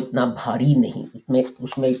ہے وہ اتنا بھاری نہیں،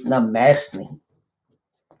 اس میں اتنا میس نہیں۔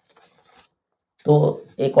 تو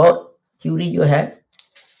ایک اور تھیوری جو ہے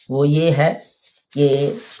وہ یہ ہے کہ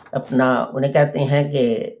اپنا انہیں کہتے ہیں کہ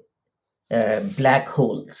بلیک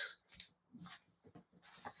ہولز،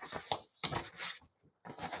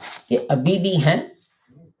 کہ ابھی بھی ہیں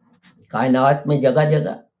کائنات میں جگہ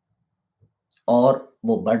جگہ، اور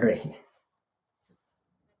وہ بڑھ رہے ہیں۔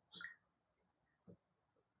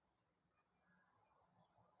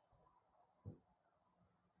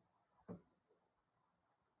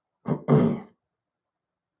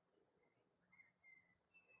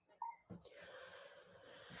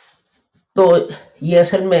 تو یہ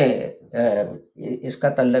اصل میں اس کا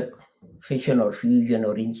تعلق فشن اور فیوژن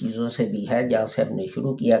اور ان چیزوں سے بھی ہے جہاں سے ہم نے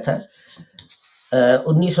شروع کیا تھا۔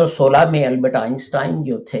 1916 میں البرٹ آئنسٹائن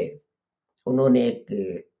جو تھے، انہوں نے ایک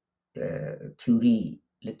تھیوری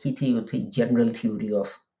لکھی تھی، وہ تھی جنرل تھیوری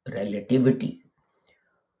آف ریلیٹیوٹی۔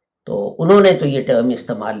 تو انہوں نے تو یہ ٹرم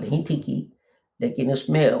استعمال نہیں تھی کی، لیکن اس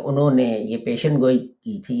میں انہوں نے یہ پیشن گوئی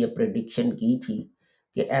کی تھی، یہ پریڈکشن کی تھی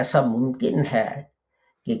کہ ایسا ممکن ہے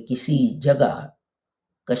کہ کسی جگہ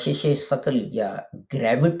کشش ثقل یا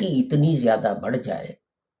گریوٹی اتنی زیادہ بڑھ جائے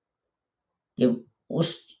کہ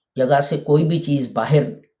اس جگہ سے کوئی بھی چیز باہر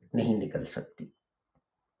نہیں نکل سکتی،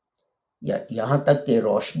 یا یہاں تک کہ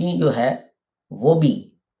روشنی جو ہے وہ بھی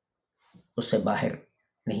اس سے باہر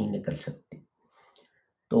نہیں نکل سکتی۔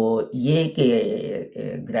 تو یہ کہ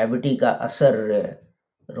گریوٹی کا اثر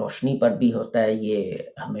روشنی پر بھی ہوتا ہے، یہ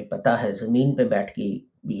ہمیں پتہ ہے، زمین پہ بیٹھ کے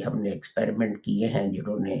بھی ہم نے ایکسپیریمنٹ کیے ہیں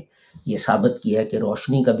جنہوں نے یہ ثابت کیا ہے کہ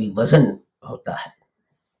روشنی کا بھی وزن ہوتا ہے۔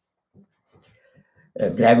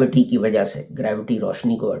 گریوٹی کی وجہ سے، گریوٹی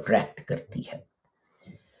روشنی کو اٹریکٹ کرتی ہے۔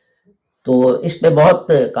 تو اس پہ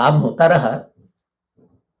بہت کام ہوتا رہا،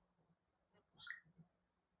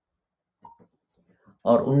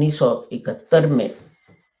 اور 1971 میں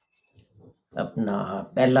اپنا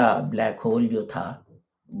پہلا بلیک ہول جو تھا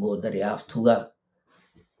وہ دریافت ہوا۔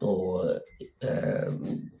 تو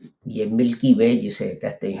یہ ملکی وے جسے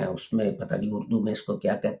کہتے ہیں، اس میں پتہ نہیں اردو میں اس کو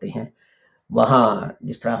کیا کہتے ہیں، وہاں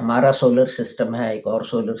جس طرح ہمارا سولر سسٹم ہے، ایک اور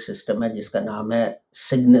سولر سسٹم ہے جس کا نام ہے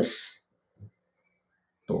سگنس،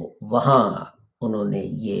 تو وہاں انہوں نے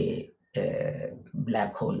یہ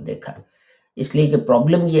بلیک ہول دیکھا۔ اس لیے کہ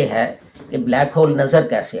پرابلم یہ ہے کہ بلیک ہول نظر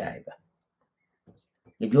کیسے آئے گا،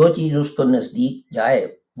 کہ جو چیز اس کو نزدیک جائے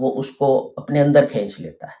وہ اس کو اپنے اندر کھینچ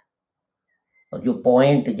لیتا ہے، اور جو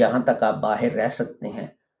پوائنٹ جہاں تک آپ باہر رہ سکتے ہیں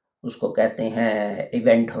اس کو کہتے ہیں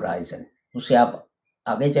ایونٹ ہورائزن۔ اس سے آپ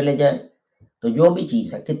آگے چلے جائیں تو جو بھی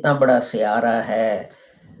چیز ہے، کتنا بڑا سیارہ ہے،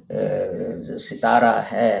 ستارہ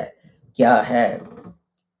ہے، کیا ہے،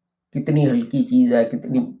 کتنی ہلکی چیز ہے،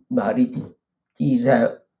 کتنی بھاری چیز ہے،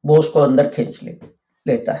 وہ اس کو اندر کھینچ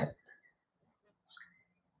لیتا ہے۔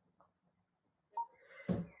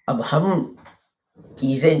 اب ہم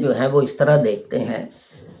چیزیں جو ہیں وہ اس طرح دیکھتے ہیں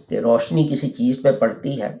کہ روشنی کسی چیز پہ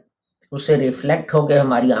پڑتی ہے، اس سے ریفلیکٹ ہو کے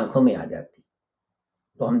ہماری آنکھوں میں آ جاتی،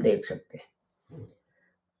 تو ہم دیکھ سکتے ہیں۔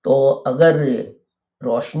 تو اگر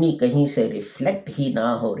روشنی کہیں سے ریفلیکٹ ہی نہ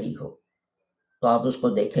ہو رہی ہو تو آپ اس کو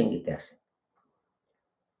دیکھیں گے کیسے؟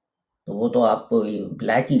 تو وہ تو آپ کو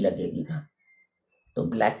بلیک ہی لگے گی نا، تو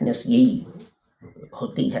بلیکنس یہی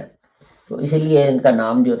ہوتی ہے۔ تو اسی لیے ان کا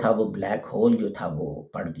نام جو تھا وہ بلیک ہول جو تھا وہ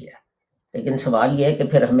پڑ گیا۔ لیکن سوال یہ ہے کہ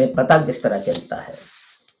پھر ہمیں پتہ کس طرح چلتا ہے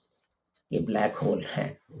کہ بلیک ہول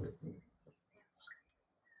ہیں؟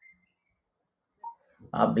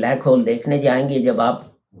 آپ بلیک ہول دیکھنے جائیں گے، جب آپ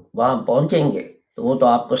وہاں پہنچیں گے تو وہ تو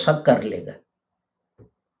آپ کو سک کر لے گا،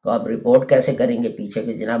 تو آپ رپورٹ کیسے کریں گے پیچھے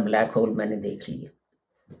کہ جناب بلیک ہول میں نے دیکھ لیا؟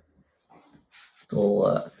 تو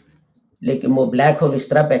لیکن وہ بلیک ہول اس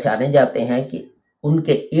طرح پہچانے جاتے ہیں کہ ان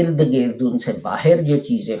کے ارد گرد، ان سے باہر جو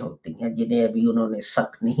چیزیں ہوتی ہیں جنہیں ابھی انہوں نے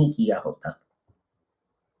سک نہیں کیا ہوتا،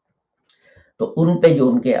 تو ان پہ جو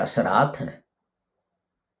ان کے اثرات ہیں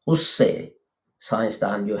اس سے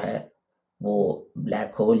سائنسدان جو ہے وہ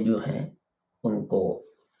بلیک ہول جو ہیں ان کو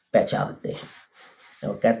پہچانتے ہیں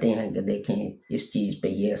اور کہتے ہیں کہ دیکھیں اس چیز پہ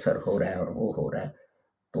یہ اثر ہو رہا ہے اور وہ ہو رہا ہے،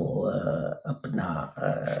 تو اپنا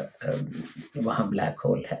وہاں بلیک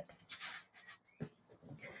ہول ہے۔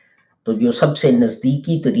 تو جو سب سے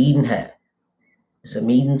نزدیکی ترین ہے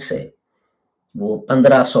زمین سے وہ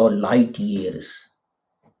 1500 لائٹ ایئرز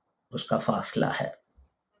اس کا فاصلہ ہے۔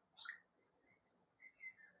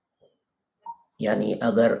 یعنی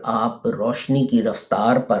اگر آپ روشنی کی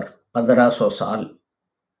رفتار پر 1500 سال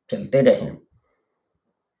چلتے رہیں،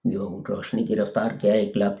 جو روشنی کی رفتار کیا ہے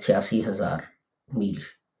 1,86,000 میل،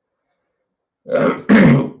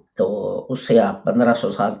 تو اس سے آپ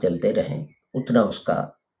 1500 سال چلتے رہیں، اتنا اس کا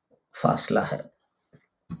فاصلہ ہے،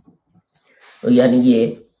 تو یعنی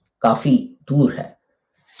یہ کافی دور ہے۔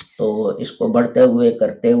 تو اس کو بڑھتے ہوئے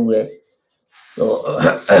کرتے ہوئے تو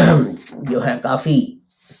جو ہے کافی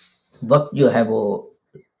وقت جو ہے وہ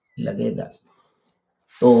لگے گا۔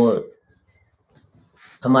 تو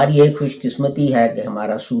ہماری ایک خوش قسمتی ہے کہ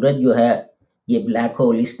ہمارا سورج جو ہے یہ بلیک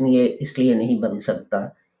ہول اس لیے نہیں بن سکتا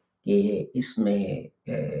کہ اس میں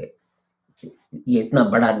یہ اتنا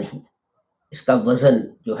بڑا نہیں، اس کا وزن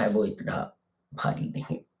جو ہے وہ اتنا بھاری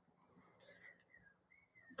نہیں،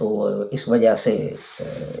 تو اس وجہ سے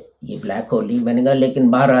یہ بلیک ہول نہیں بنے گا۔ لیکن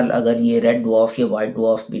بہرحال اگر یہ ریڈ ڈوارف یا وائٹ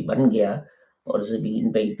ڈوارف بھی بن گیا اور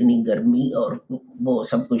زمین پہ اتنی گرمی اور وہ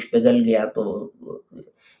سب کچھ پگھل گیا تو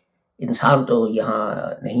انسان تو یہاں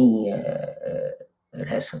نہیں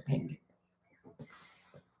رہ سکیں گے۔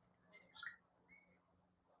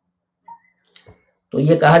 تو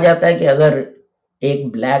یہ کہا جاتا ہے کہ اگر ایک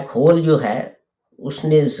بلیک ہول جو ہے اس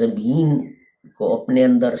نے زمین کو اپنے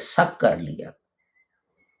اندر سک کر لیا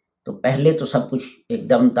تو پہلے تو سب کچھ ایک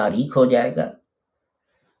دم تاریک ہو جائے گا،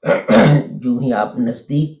 جو ہی آپ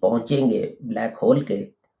نزدیک پہنچیں گے بلیک ہول کے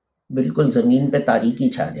بالکل زمین پہ تاریکی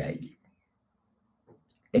چھا جائے گی،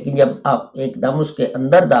 لیکن جب آپ ایک دم اس کے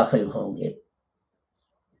اندر داخل ہوں گے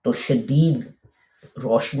تو شدید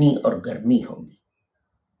روشنی اور گرمی ہوگی،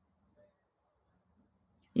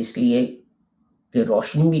 اس لیے کہ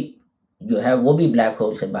روشنی بھی جو ہے وہ بھی بلیک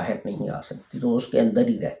ہول سے باہر نہیں آ سکتی، تو اس کے اندر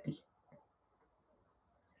ہی رہتی،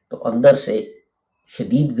 تو اندر سے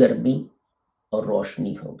شدید گرمی اور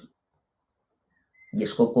روشنی ہوگی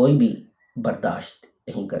جس کو کوئی بھی برداشت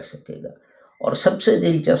نہیں کر سکے گا۔ اور سب سے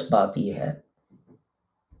دلچسپ بات یہ ہے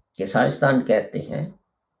کہ سائنسدان کہتے ہیں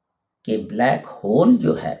کہ بلیک ہول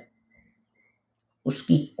جو ہے اس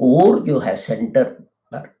کی کور جو ہے سینٹر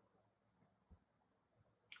پر،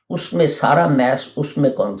 اس میں سارا میس اس میں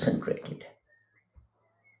کانسنٹریٹڈ ہے،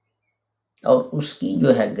 اور اس کی جو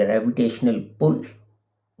ہے گریویٹیشنل پل،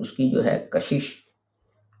 اس کی جو ہے کشش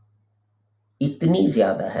اتنی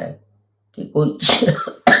زیادہ ہے کہ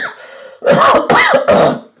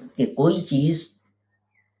کوئی چیز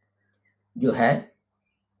جو ہے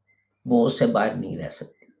وہ اس سے باہر نہیں رہ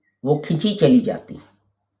سکتی، وہ کھینچی چلی جاتی ہے۔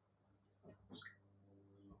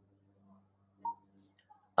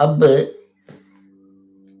 اب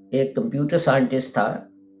ایک کمپیوٹر سائنٹسٹ تھا،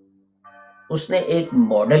 اس نے ایک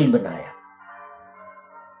ماڈل بنایا،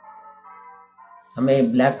 ہمیں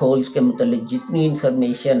بلیک ہولز کے متعلق جتنی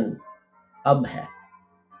انفارمیشن اب ہے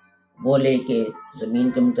وہ لے کے، زمین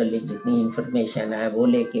کے متعلق جتنی انفارمیشن ہے وہ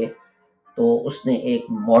لے کے، تو اس نے ایک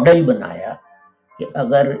ماڈل بنایا کہ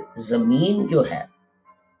اگر زمین جو ہے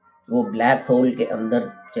وہ بلیک ہول کے اندر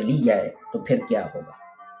چلی جائے تو پھر کیا ہوگا۔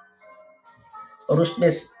 اور اس میں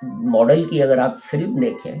ماڈل کی اگر آپ فلم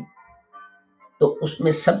دیکھیں تو اس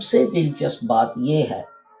میں سب سے دلچسپ بات یہ ہے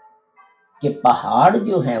کہ پہاڑ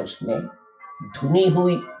جو ہیں اس میں دھنی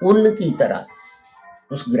ہوئی ان کی طرح،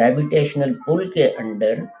 اس گریویٹیشنل پل کے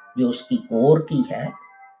انڈر جو اس کی کور کی ہے،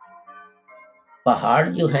 پہاڑ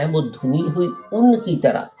جو ہیں وہ دھنی ہوئی ان کی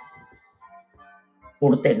طرح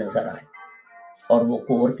اڑتے نظر آئے، اور وہ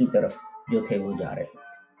کور کی طرف جو تھے وہ جا رہے تھے۔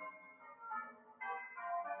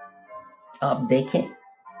 آپ دیکھیں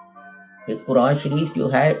کہ قرآن شریف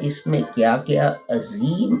جو ہے اس میں کیا کیا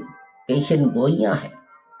عظیم پیشن گوئیاں ہیں،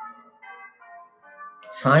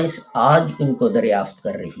 سائنس آج ان کو دریافت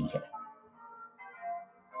کر رہی ہے۔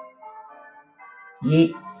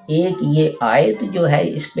 یہ آیت جو ہے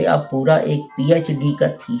اس پہ آپ پورا ایک پی ایچ ڈی کا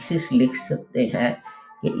تھیسس لکھ سکتے ہیں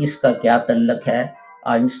کہ اس کا کیا تعلق ہے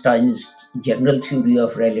آئنسٹائنز جنرل تھیوری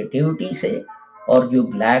آف ریلیٹیوٹی سے، اور جو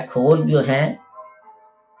بلیک ہول جو ہیں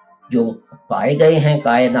جو پائے گئے ہیں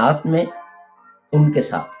کائنات میں ان کے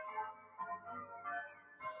ساتھ۔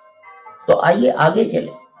 تو آئیے آگے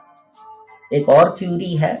چلیں، ایک اور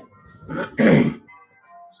تھیوری ہے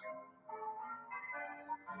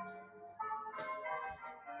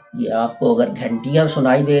یہ آپ کو اگر گھنٹیاں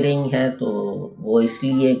سنائی دے رہی ہیں تو وہ اس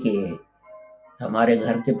لیے کہ ہمارے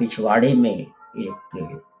گھر کے پچھواڑے میں ایک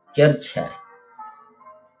چرچ ہے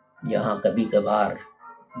جہاں کبھی کبھار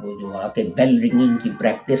وہ جو آ کے بیل رنگنگ کی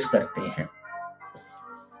پریکٹس کرتے ہیں،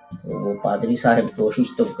 تو وہ پادری صاحب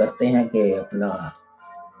کوشش تو کرتے ہیں کہ اپنا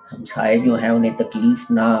ہمسائے جو ہیں انہیں تکلیف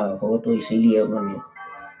نہ ہو، تو اسی لیے انہوں نے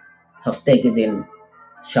ہفتے کے دن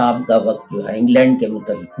شام کا وقت جو ہے انگلینڈ کے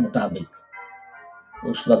مطابق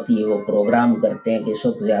اس وقت یہ وہ پروگرام کرتے ہیں کہ اس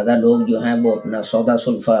وقت زیادہ لوگ جو ہیں وہ اپنا سودا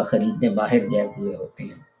سلفا خریدنے باہر گئے ہوئے ہوتے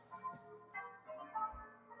ہیں۔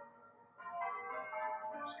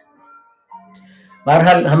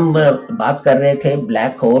 بہرحال ہم بات کر رہے تھے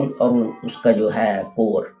بلیک ہول اور اس کا جو ہے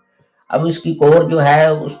کور۔ اب اس کی کور جو ہے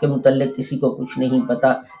اس کے متعلق کسی کو کچھ نہیں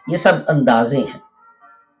پتا، یہ سب اندازے ہیں۔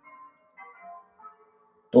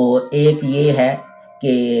 تو ایک یہ ہے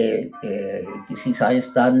کہ کسی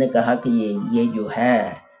سائنسدان نے کہا کہ یہ جو ہے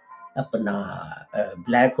اپنا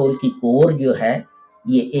بلیک ہول کی کور جو ہے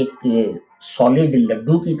یہ ایک سالڈ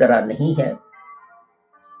لڈو کی طرح نہیں ہے،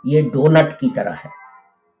 یہ ڈونٹ کی طرح ہے،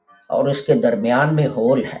 اور اس کے درمیان میں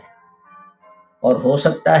ہول ہے، اور ہو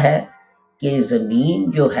سکتا ہے کہ زمین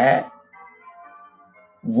جو ہے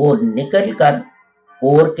وہ نکل کر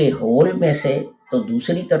کور کے ہول میں سے تو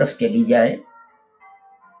دوسری طرف چلی جائے،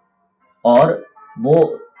 اور وہ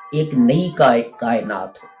ایک نئی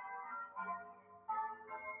کائنات ہو،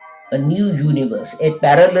 a new universe, a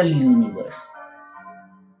parallel universe۔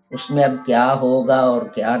 اس میں اب کیا ہوگا اور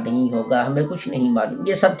کیا نہیں ہوگا ہمیں کچھ نہیں معلوم،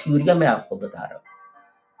 یہ سب تھیوریاں میں آپ کو بتا رہا ہوں،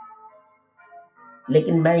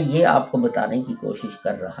 لیکن میں یہ آپ کو بتانے کی کوشش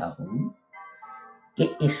کر رہا ہوں کہ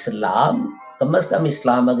اسلام، کم از کم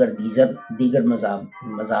اسلام اگر دیگر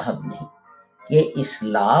مذاہب نہیں، کہ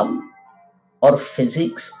اسلام اور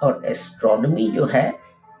فزکس اور ایسٹرونومی جو ہے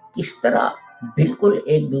کس طرح بالکل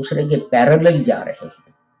ایک دوسرے کے پیرالل جا رہے ہیں۔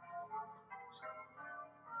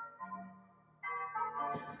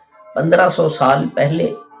 1500 سال پہلے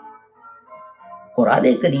قرآن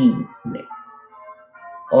کریم نے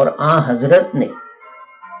اور آن حضرت نے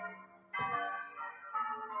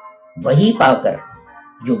وحی پا کر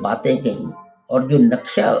جو باتیں کہیں اور جو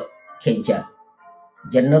نقشہ کھینچا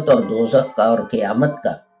جنت اور دوزخ کا اور قیامت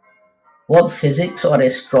کا، وہ اب فزکس اور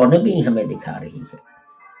ایسٹرونومی ہمیں دکھا رہی ہے۔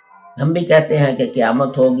 ہم بھی کہتے ہیں کہ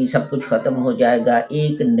قیامت ہوگی، سب کچھ ختم ہو جائے گا،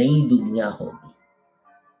 ایک نئی دنیا ہوگی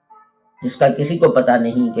جس کا کسی کو پتہ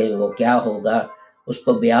نہیں کہ وہ کیا ہوگا۔ اس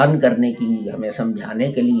کو بیان کرنے کی، ہمیں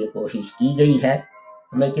سمجھانے کے لیے کوشش کی گئی ہے،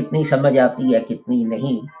 ہمیں کتنی سمجھ آتی ہے کتنی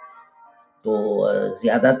نہیں، تو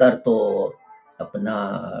زیادہ تر تو اپنا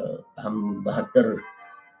ہم 72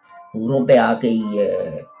 حوروں پہ آ کے ہی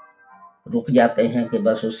رک جاتے ہیں کہ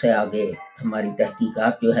بس اس سے آگے ہماری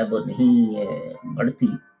تحقیقات جو ہے وہ نہیں بڑھتی.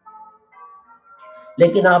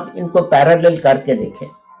 لیکن آپ ان کو پیرالل کر کے دیکھیں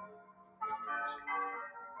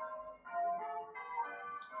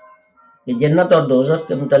کہ جنت اور دوزخ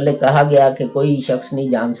کے متعلق کہا گیا کہ کوئی شخص نہیں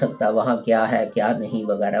جان سکتا وہاں کیا ہے کیا نہیں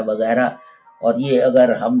وغیرہ وغیرہ. اور یہ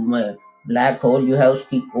اگر ہم بلیک ہول جو ہے اس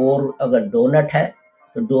کی کور اگر ڈونٹ ہے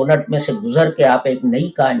تو ڈونٹ میں سے گزر کے آپ ایک نئی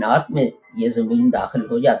کائنات میں یہ زمین داخل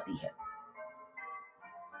ہو جاتی ہے.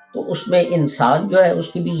 تو اس میں انسان جو ہے اس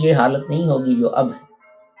کی بھی یہ حالت نہیں ہوگی جو اب ہے.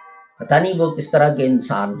 پتہ نہیں وہ کس طرح کے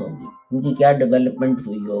انسان ہوں گی، ان کی کیا ڈیولپمنٹ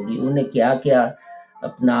ہوئی ہوگی، انہیں کیا کیا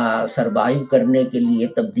اپنا سروائیو کرنے کے لیے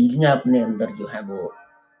تبدیلیاں اپنے اندر جو ہیں وہ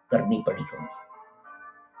کرنی پڑی ہونگی.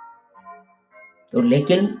 تو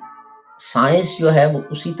لیکن سائنس جو ہے وہ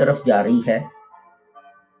اسی طرف جا رہی ہے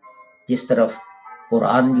جس طرف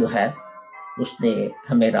قرآن جو ہے اس نے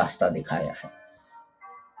ہمیں راستہ دکھایا ہے.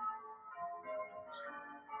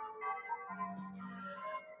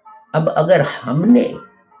 اب اگر ہم نے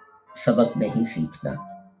سبق نہیں سیکھنا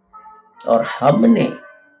اور ہم نے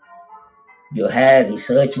جو ہے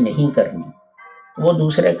ریسرچ نہیں کرنی تو وہ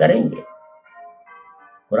دوسرے کریں گے.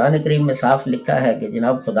 قرآن کریم میں صاف لکھا ہے کہ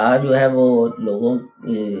جناب خدا جو ہے وہ لوگوں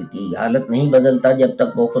کی حالت نہیں بدلتا جب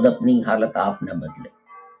تک وہ خود اپنی حالت آپ نہ بدلے.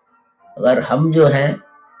 اگر ہم جو ہیں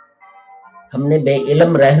ہم نے بے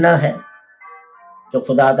علم رہنا ہے تو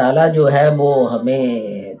خدا تعالیٰ جو ہے وہ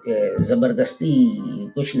ہمیں زبردستی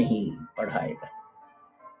کچھ نہیں پڑھائے گا.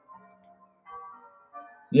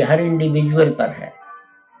 یہ ہر انڈیویجول پر ہے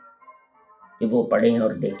کہ وہ پڑھیں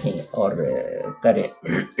اور دیکھیں اور کریں.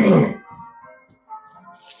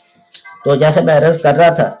 تو جیسے میں عرض کر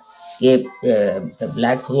رہا تھا کہ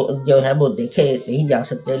بلیک ہول جو ہے وہ دیکھے نہیں جا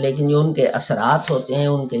سکتے لیکن جو ان کے اثرات ہوتے ہیں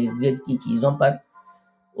ان کے ارد گرد کی چیزوں پر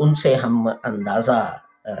ان سے ہم اندازہ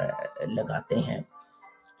لگاتے ہیں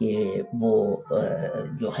کہ وہ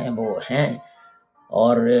جو ہیں وہ ہیں.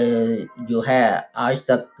 اور جو ہے آج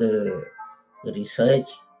تک research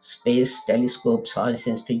space telescope science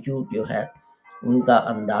institute جو ہے ان کا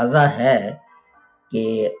اندازہ ہے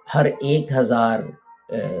کہ ہر 1000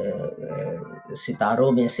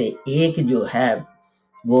 ستاروں میں سے ایک جو ہے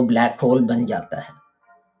وہ بلیک ہول بن جاتا ہے.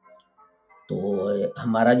 تو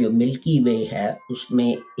ہمارا جو ملکی وے ہے اس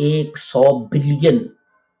میں 100 بلین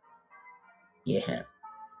یہ ہے.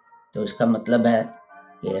 تو اس کا مطلب ہے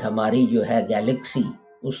کہ ہماری جو ہے گیلیکسی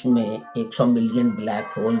اس میں 100 ملین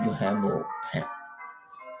بلیک ہول جو ہیں وہ ہیں.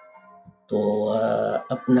 تو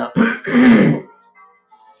اپنا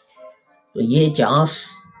تو یہ چانس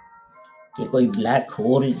کہ کوئی بلیک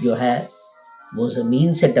ہول جو ہے وہ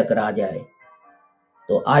زمین سے ٹکرا جائے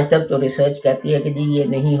تو آج تک تو ریسرچ کہتی ہے کہ جی یہ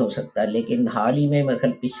نہیں ہو سکتا. لیکن حال ہی میں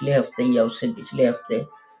میرے پچھلے ہفتے یا اس سے پچھلے ہفتے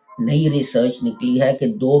نئی ریسرچ نکلی ہے کہ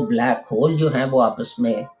 2 بلیک ہول جو ہیں وہ آپس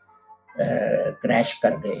میں کریش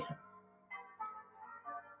کر گئے ہیں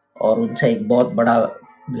اور ان سے ایک بہت بڑا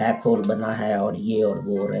بلیک ہول بنا ہے اور یہ اور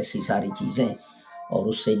وہ اور ایسی ساری چیزیں. اور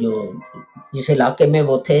اس سے جو جس علاقے میں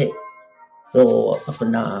وہ تھے تو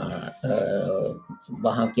اپنا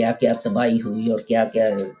وہاں کیا کیا تباہی ہوئی اور کیا کیا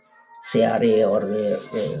سیارے اور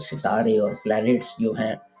ستارے اور پلانٹس جو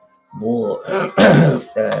ہیں وہ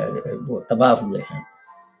تباہ ہوئے ہیں.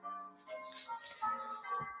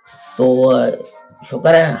 تو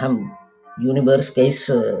شکر ہے ہم یونیورس کے اس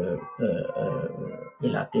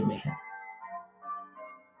علاقے میں ہیں.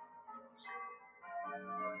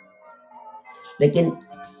 لیکن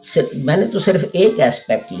میں نے تو صرف ایک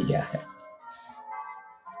ایسپیکٹ لیا ہے،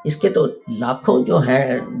 اس کے تو لاکھوں جو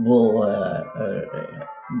ہیں وہ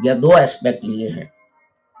یا 2 ایسپیکٹ لیے ہیں.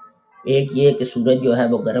 ایک یہ کہ سورج جو ہے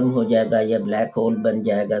وہ گرم ہو جائے گا یا بلیک ہول بن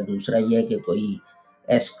جائے گا. دوسرا یہ کہ کوئی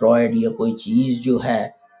ایسٹرائڈ یا کوئی چیز جو ہے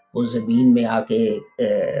وہ زمین میں آ کے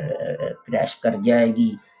کریش کر جائے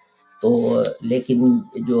گی. تو لیکن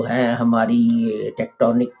جو ہے ہماری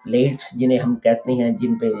ٹیکٹونک پلیٹس جنہیں ہم کہتے ہیں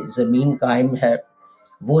جن پہ زمین قائم ہے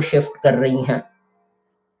وہ شفٹ کر رہی ہیں.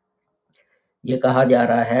 یہ کہا جا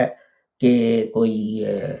رہا ہے کہ کوئی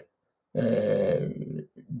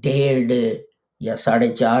 1.5 یا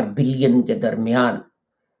 4.5 بلین کے درمیان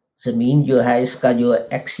زمین جو ہے اس کا جو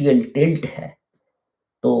ایکسیل ٹلٹ ہے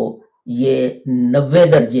تو یہ 90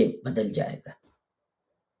 درجے بدل جائے گا.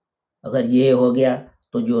 اگر یہ ہو گیا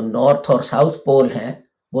تو جو نارتھ اور ساؤتھ پول ہیں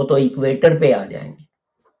وہ تو ایکویٹر پہ آ جائیں گے.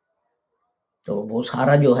 تو وہ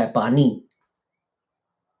سارا جو ہے پانی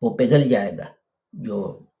وہ پگھل جائے گا.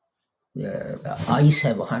 جو آئس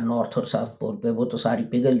ہے وہاں نارتھ اور ساؤتھ پول پہ وہ تو ساری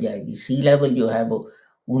پگھل جائے گی. سی لیول جو ہے وہ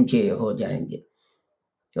اونچے ہو جائیں گے.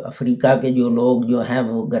 جو افریقہ کے جو لوگ جو ہیں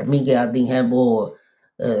وہ گرمی کے عادی ہیں، وہ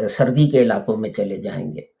سردی کے علاقوں میں چلے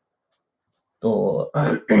جائیں گے. تو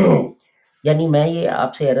یعنی میں یہ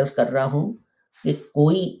آپ سے عرض کر رہا ہوں کہ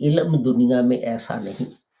کوئی علم دنیا میں ایسا نہیں،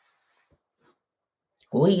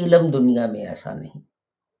 کوئی علم دنیا میں ایسا نہیں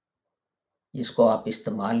جس کو آپ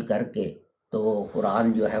استعمال کر کے، تو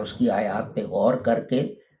قرآن جو ہے اس کی آیات پہ غور کر کے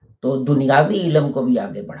تو دنیاوی علم کو بھی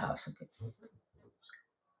آگے بڑھا سکے.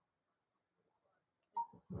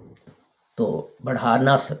 تو بڑھا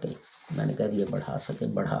نہ سکے، میں نے کہہ دیا بڑھا سکے،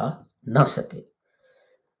 بڑھا نہ سکے.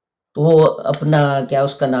 تو اپنا کیا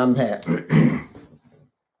اس کا نام ہے،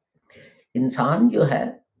 انسان جو ہے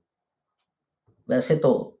ویسے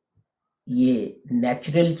تو یہ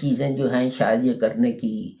نیچرل چیزیں جو ہیں شاید یہ کرنے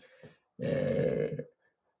کی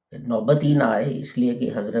نوبت ہی نہ آئے، اس لیے کہ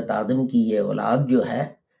حضرت آدم کی یہ اولاد جو ہے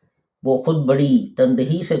وہ خود بڑی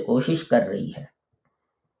تندہی سے کوشش کر رہی ہے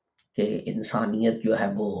کہ انسانیت جو ہے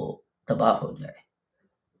وہ تباہ ہو جائے.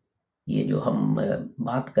 یہ جو ہم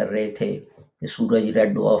بات کر رہے تھے کہ سورج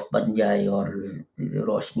ریڈ ڈوارف بن جائے اور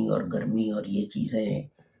روشنی اور گرمی اور یہ چیزیں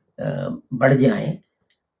بڑھ جائیں،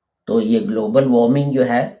 تو یہ گلوبل وارمنگ جو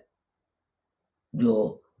ہے، جو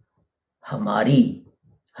ہماری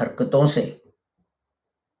حرکتوں سے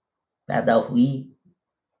پیدا ہوئی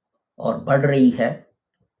اور بڑھ رہی ہے،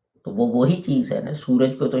 تو وہ وہی چیز ہے نا.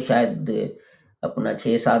 سورج کو تو شاید اپنا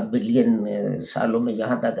 6-7 بلین سالوں میں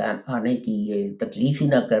یہاں تک آنے کی یہ تکلیف ہی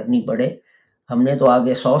نہ کرنی پڑے. ہم نے تو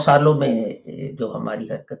آگے 100 سالوں میں جو ہماری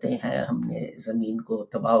حرکتیں ہیں، ہم نے زمین کو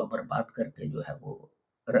تباہ و برباد کر کے جو ہے وہ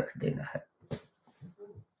رکھ دینا ہے.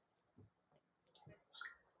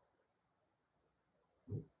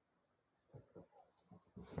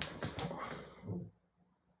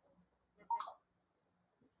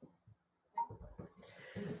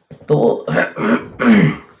 تو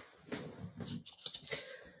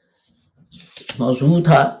موضوع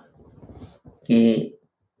تھا کہ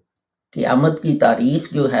قیامت کی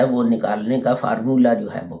تاریخ جو ہے وہ نکالنے کا فارمولہ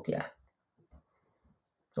جو ہے وہ کیا ہے.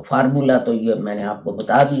 تو فارمولہ تو یہ میں نے آپ کو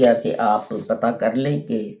بتا دیا کہ آپ پتہ کر لیں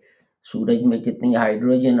کہ سورج میں کتنی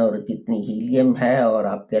ہائیڈروجن اور کتنی ہیلیم ہے، اور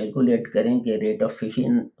آپ کیلکولیٹ کریں کہ ریٹ آف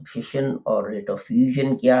فشن اور ریٹ آف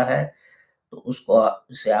فیوژن کیا ہے. تو اس کو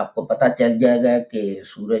سے آپ کو پتہ چل جائے گا کہ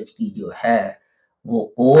سورج کی جو ہے وہ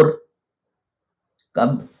کور کب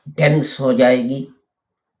ڈینس ہو جائے گی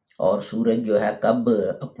اور سورج جو ہے کب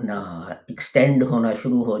اپنا ایکسٹینڈ ہونا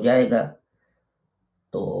شروع ہو جائے گا.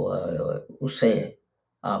 تو اس سے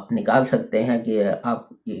آپ نکال سکتے ہیں کہ آپ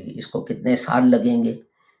اس کو کتنے سال لگیں گے.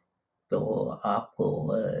 تو آپ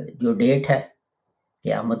کو جو ڈیٹ ہے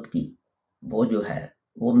قیامت کی وہ جو ہے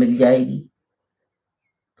وہ مل جائے گی.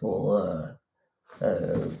 تو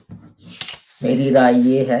میری رائے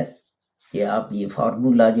یہ ہے کہ آپ یہ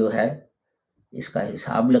فارمولہ جو ہے اس کا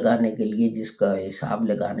حساب لگانے کے لیے، جس کا حساب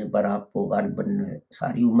لگانے پر آپ کو غالباً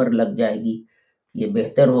ساری عمر لگ جائے گی، یہ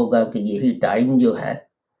بہتر ہوگا کہ یہی ٹائم جو ہے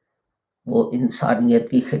وہ انسانیت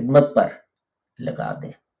کی خدمت پر لگا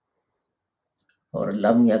دیں. اور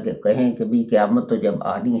اللہ میاں کے کہیں کہ بھی قیامت تو جب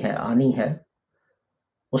آنی ہے آنی ہے،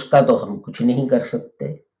 اس کا تو ہم کچھ نہیں کر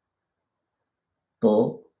سکتے.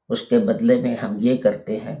 تو اس کے بدلے میں ہم یہ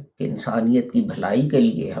کرتے ہیں کہ انسانیت کی بھلائی کے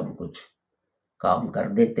لیے ہم کچھ کام کر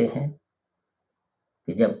دیتے ہیں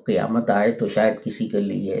کہ جب قیامت آئے تو شاید کسی کے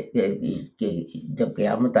لیے جب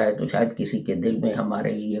قیامت آئے تو شاید کسی کے دل میں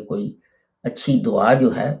ہمارے لیے کوئی اچھی دعا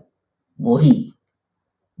جو ہے وہی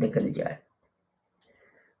نکل جائے.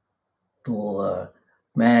 تو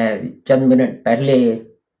میں چند منٹ پہلے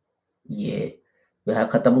یہ جو ہے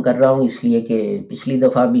ختم کر رہا ہوں، اس لیے کہ پچھلی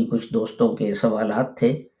دفعہ بھی کچھ دوستوں کے سوالات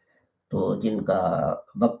تھے تو جن کا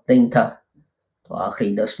وقت نہیں تھا. تو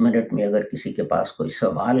آخری 10 منٹ میں اگر کسی کے پاس کوئی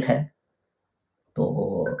سوال ہے تو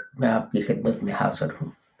میں آپ کی خدمت میں حاضر ہوں.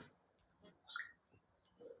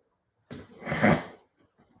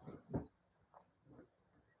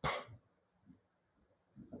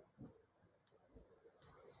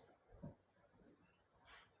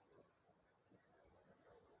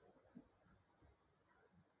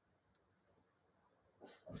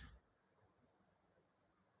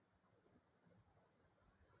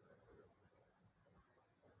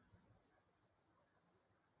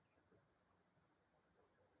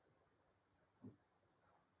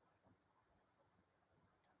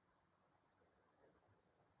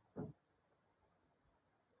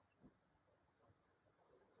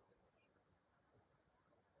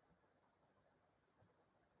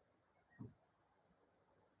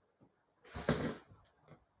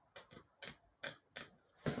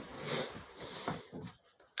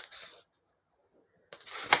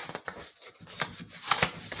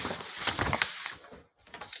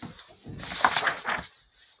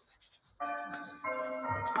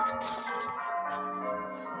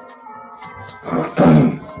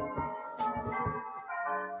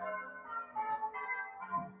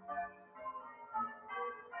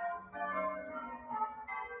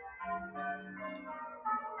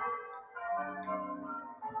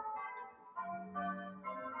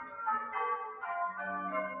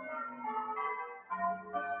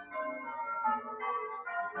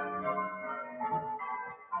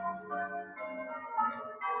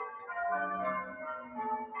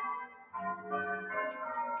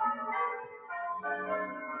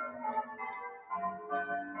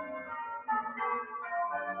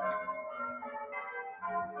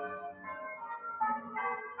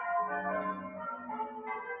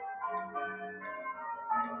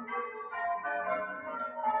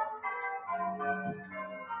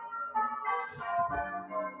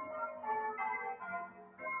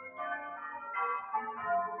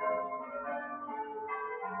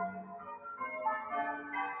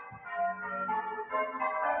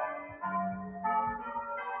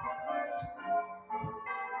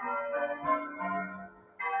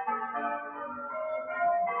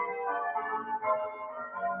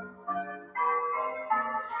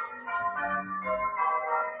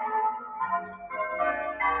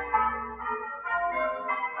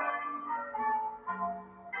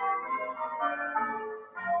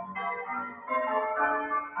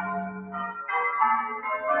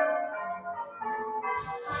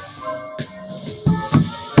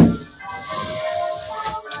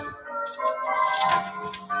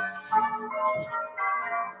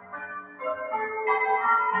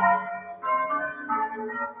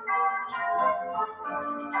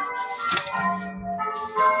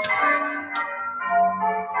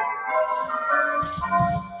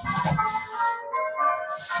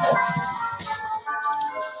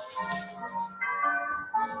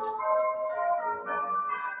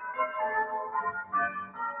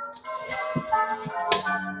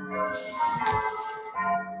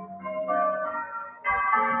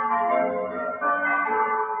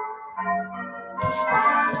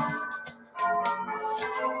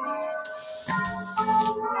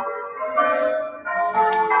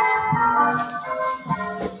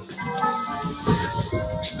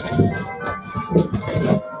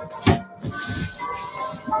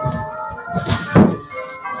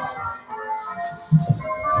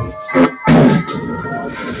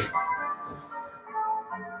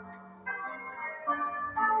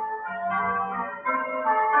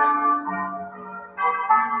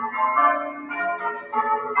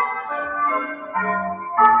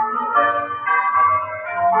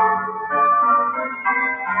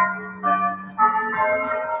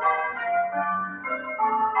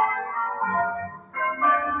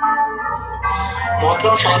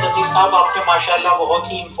 محترم شاہد عزیز صاحب، آپ کے ماشاءاللہ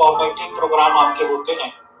بہت ہی انفارمیٹیو پروگرام آپ کے ہوتے ہیں،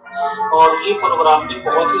 اور یہ پروگرام بھی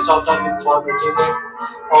بہت ہی زیادہ انفارمیٹیو ہے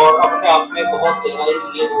اور اپنے آپ میں بہت گہرائی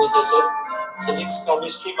لیے ہوئے ہے سر۔ فزکس،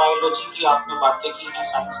 کیمسٹری، بایولوجی کی آپ نے باتیں کی ہیں،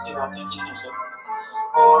 سائنس کی باتیں کی ہیں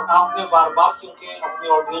سر، اور آپ نے بار بار کیونکہ اپنے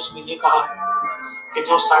آڈیوز میں یہ کہا ہے کہ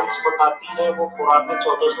جو سائنس بتاتی ہے وہ قرآن نے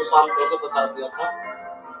 1400 سال پہلے بتا دیا تھا،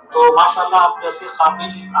 تو ماشاءاللہ آپ جیسے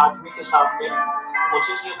قابل آدمی کے سامنے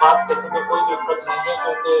مجھے یہ بات کہنے میں کوئی دقت نہیں ہے،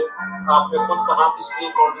 کیونکہ آپ نے خود کہا پچھلی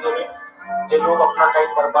ایک آڈیو میں کہ لوگ اپنا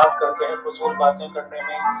ٹائم برباد کرتے ہیں فضول باتیں کرنے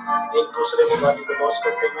میں، ایک دوسرے کو گالی گلوچ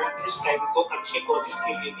کرنے میں۔ اس ٹائم کو اچھے کازز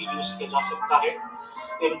کے لیے بھی یوز کیا جا سکتا ہے،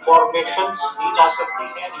 انفارمیشنز لی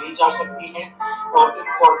جا سکتی ہیں اور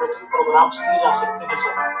انفارمیٹیو پروگرامز کیے جا سکتے ہیں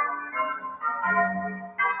سر۔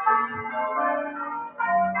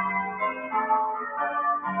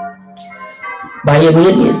 بھائی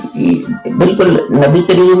امیر، بالکل نبی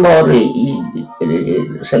کریم اور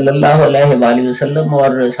صلی اللہ علیہ وآلہ وسلم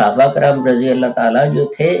اور صحابہ کرام رضی اللہ تعالیٰ جو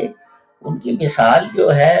تھے، ان کی مثال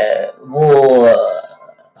جو ہے وہ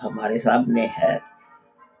ہمارے سامنے ہے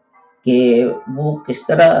کہ وہ کس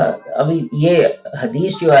طرح، ابھی یہ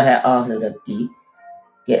حدیث جو ہے حضرت کی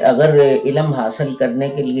کہ اگر علم حاصل کرنے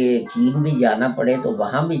کے لیے چین بھی جانا پڑے تو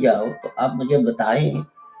وہاں بھی جاؤ، تو آپ مجھے بتائیں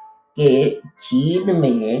کہ چین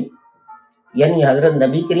میں، یعنی حضرت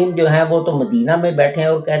نبی کریم جو ہیں وہ تو مدینہ میں بیٹھے ہیں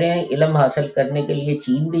اور کہہ رہے ہیں علم حاصل کرنے کے لیے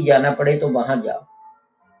چین بھی جانا پڑے تو وہاں جاؤ۔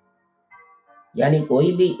 یعنی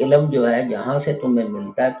کوئی بھی علم جو ہے جہاں سے تمہیں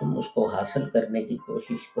ملتا ہے تم اس کو حاصل کرنے کی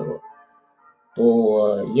کوشش کرو۔ تو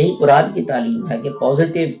یہی قرآن کی تعلیم ہے کہ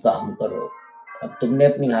پازیٹیو کام کرو۔ اب تم نے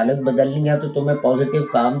اپنی حالت بدلنی ہے تو تمہیں پازیٹیو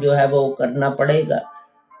کام جو ہے وہ کرنا پڑے گا۔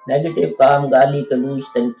 نیگیٹو کام، گالی گلوچ،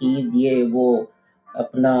 تنقید، یہ وہ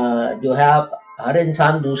اپنا جو ہے، آپ ہر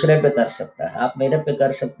انسان دوسرے پہ کر سکتا ہے، آپ میرے پہ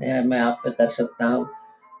کر سکتے ہیں، میں آپ پہ کر سکتا ہوں،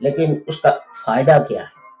 لیکن اس کا فائدہ کیا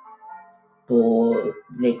ہے؟ تو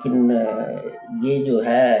لیکن یہ جو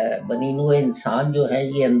ہے بنی نوع انسان جو ہے،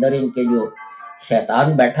 یہ اندر ان کے جو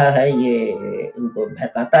شیطان بیٹھا ہے، یہ ان کو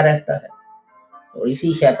بہکاتا رہتا ہے، اور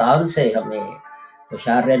اسی شیطان سے ہمیں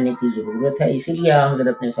ہوشیار رہنے کی ضرورت ہے۔ اسی لیے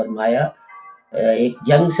حضرت نے فرمایا ایک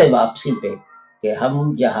جنگ سے واپسی پہ کہ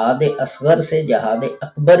ہم جہاد اصغر سے جہاد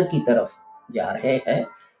اکبر کی طرف جا رہے ہیں،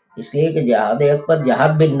 اس لیے کہ جہاد اکبر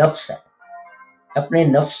جہاد بالنفس ہے، اپنے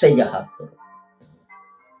نفس سے جہاد کرو۔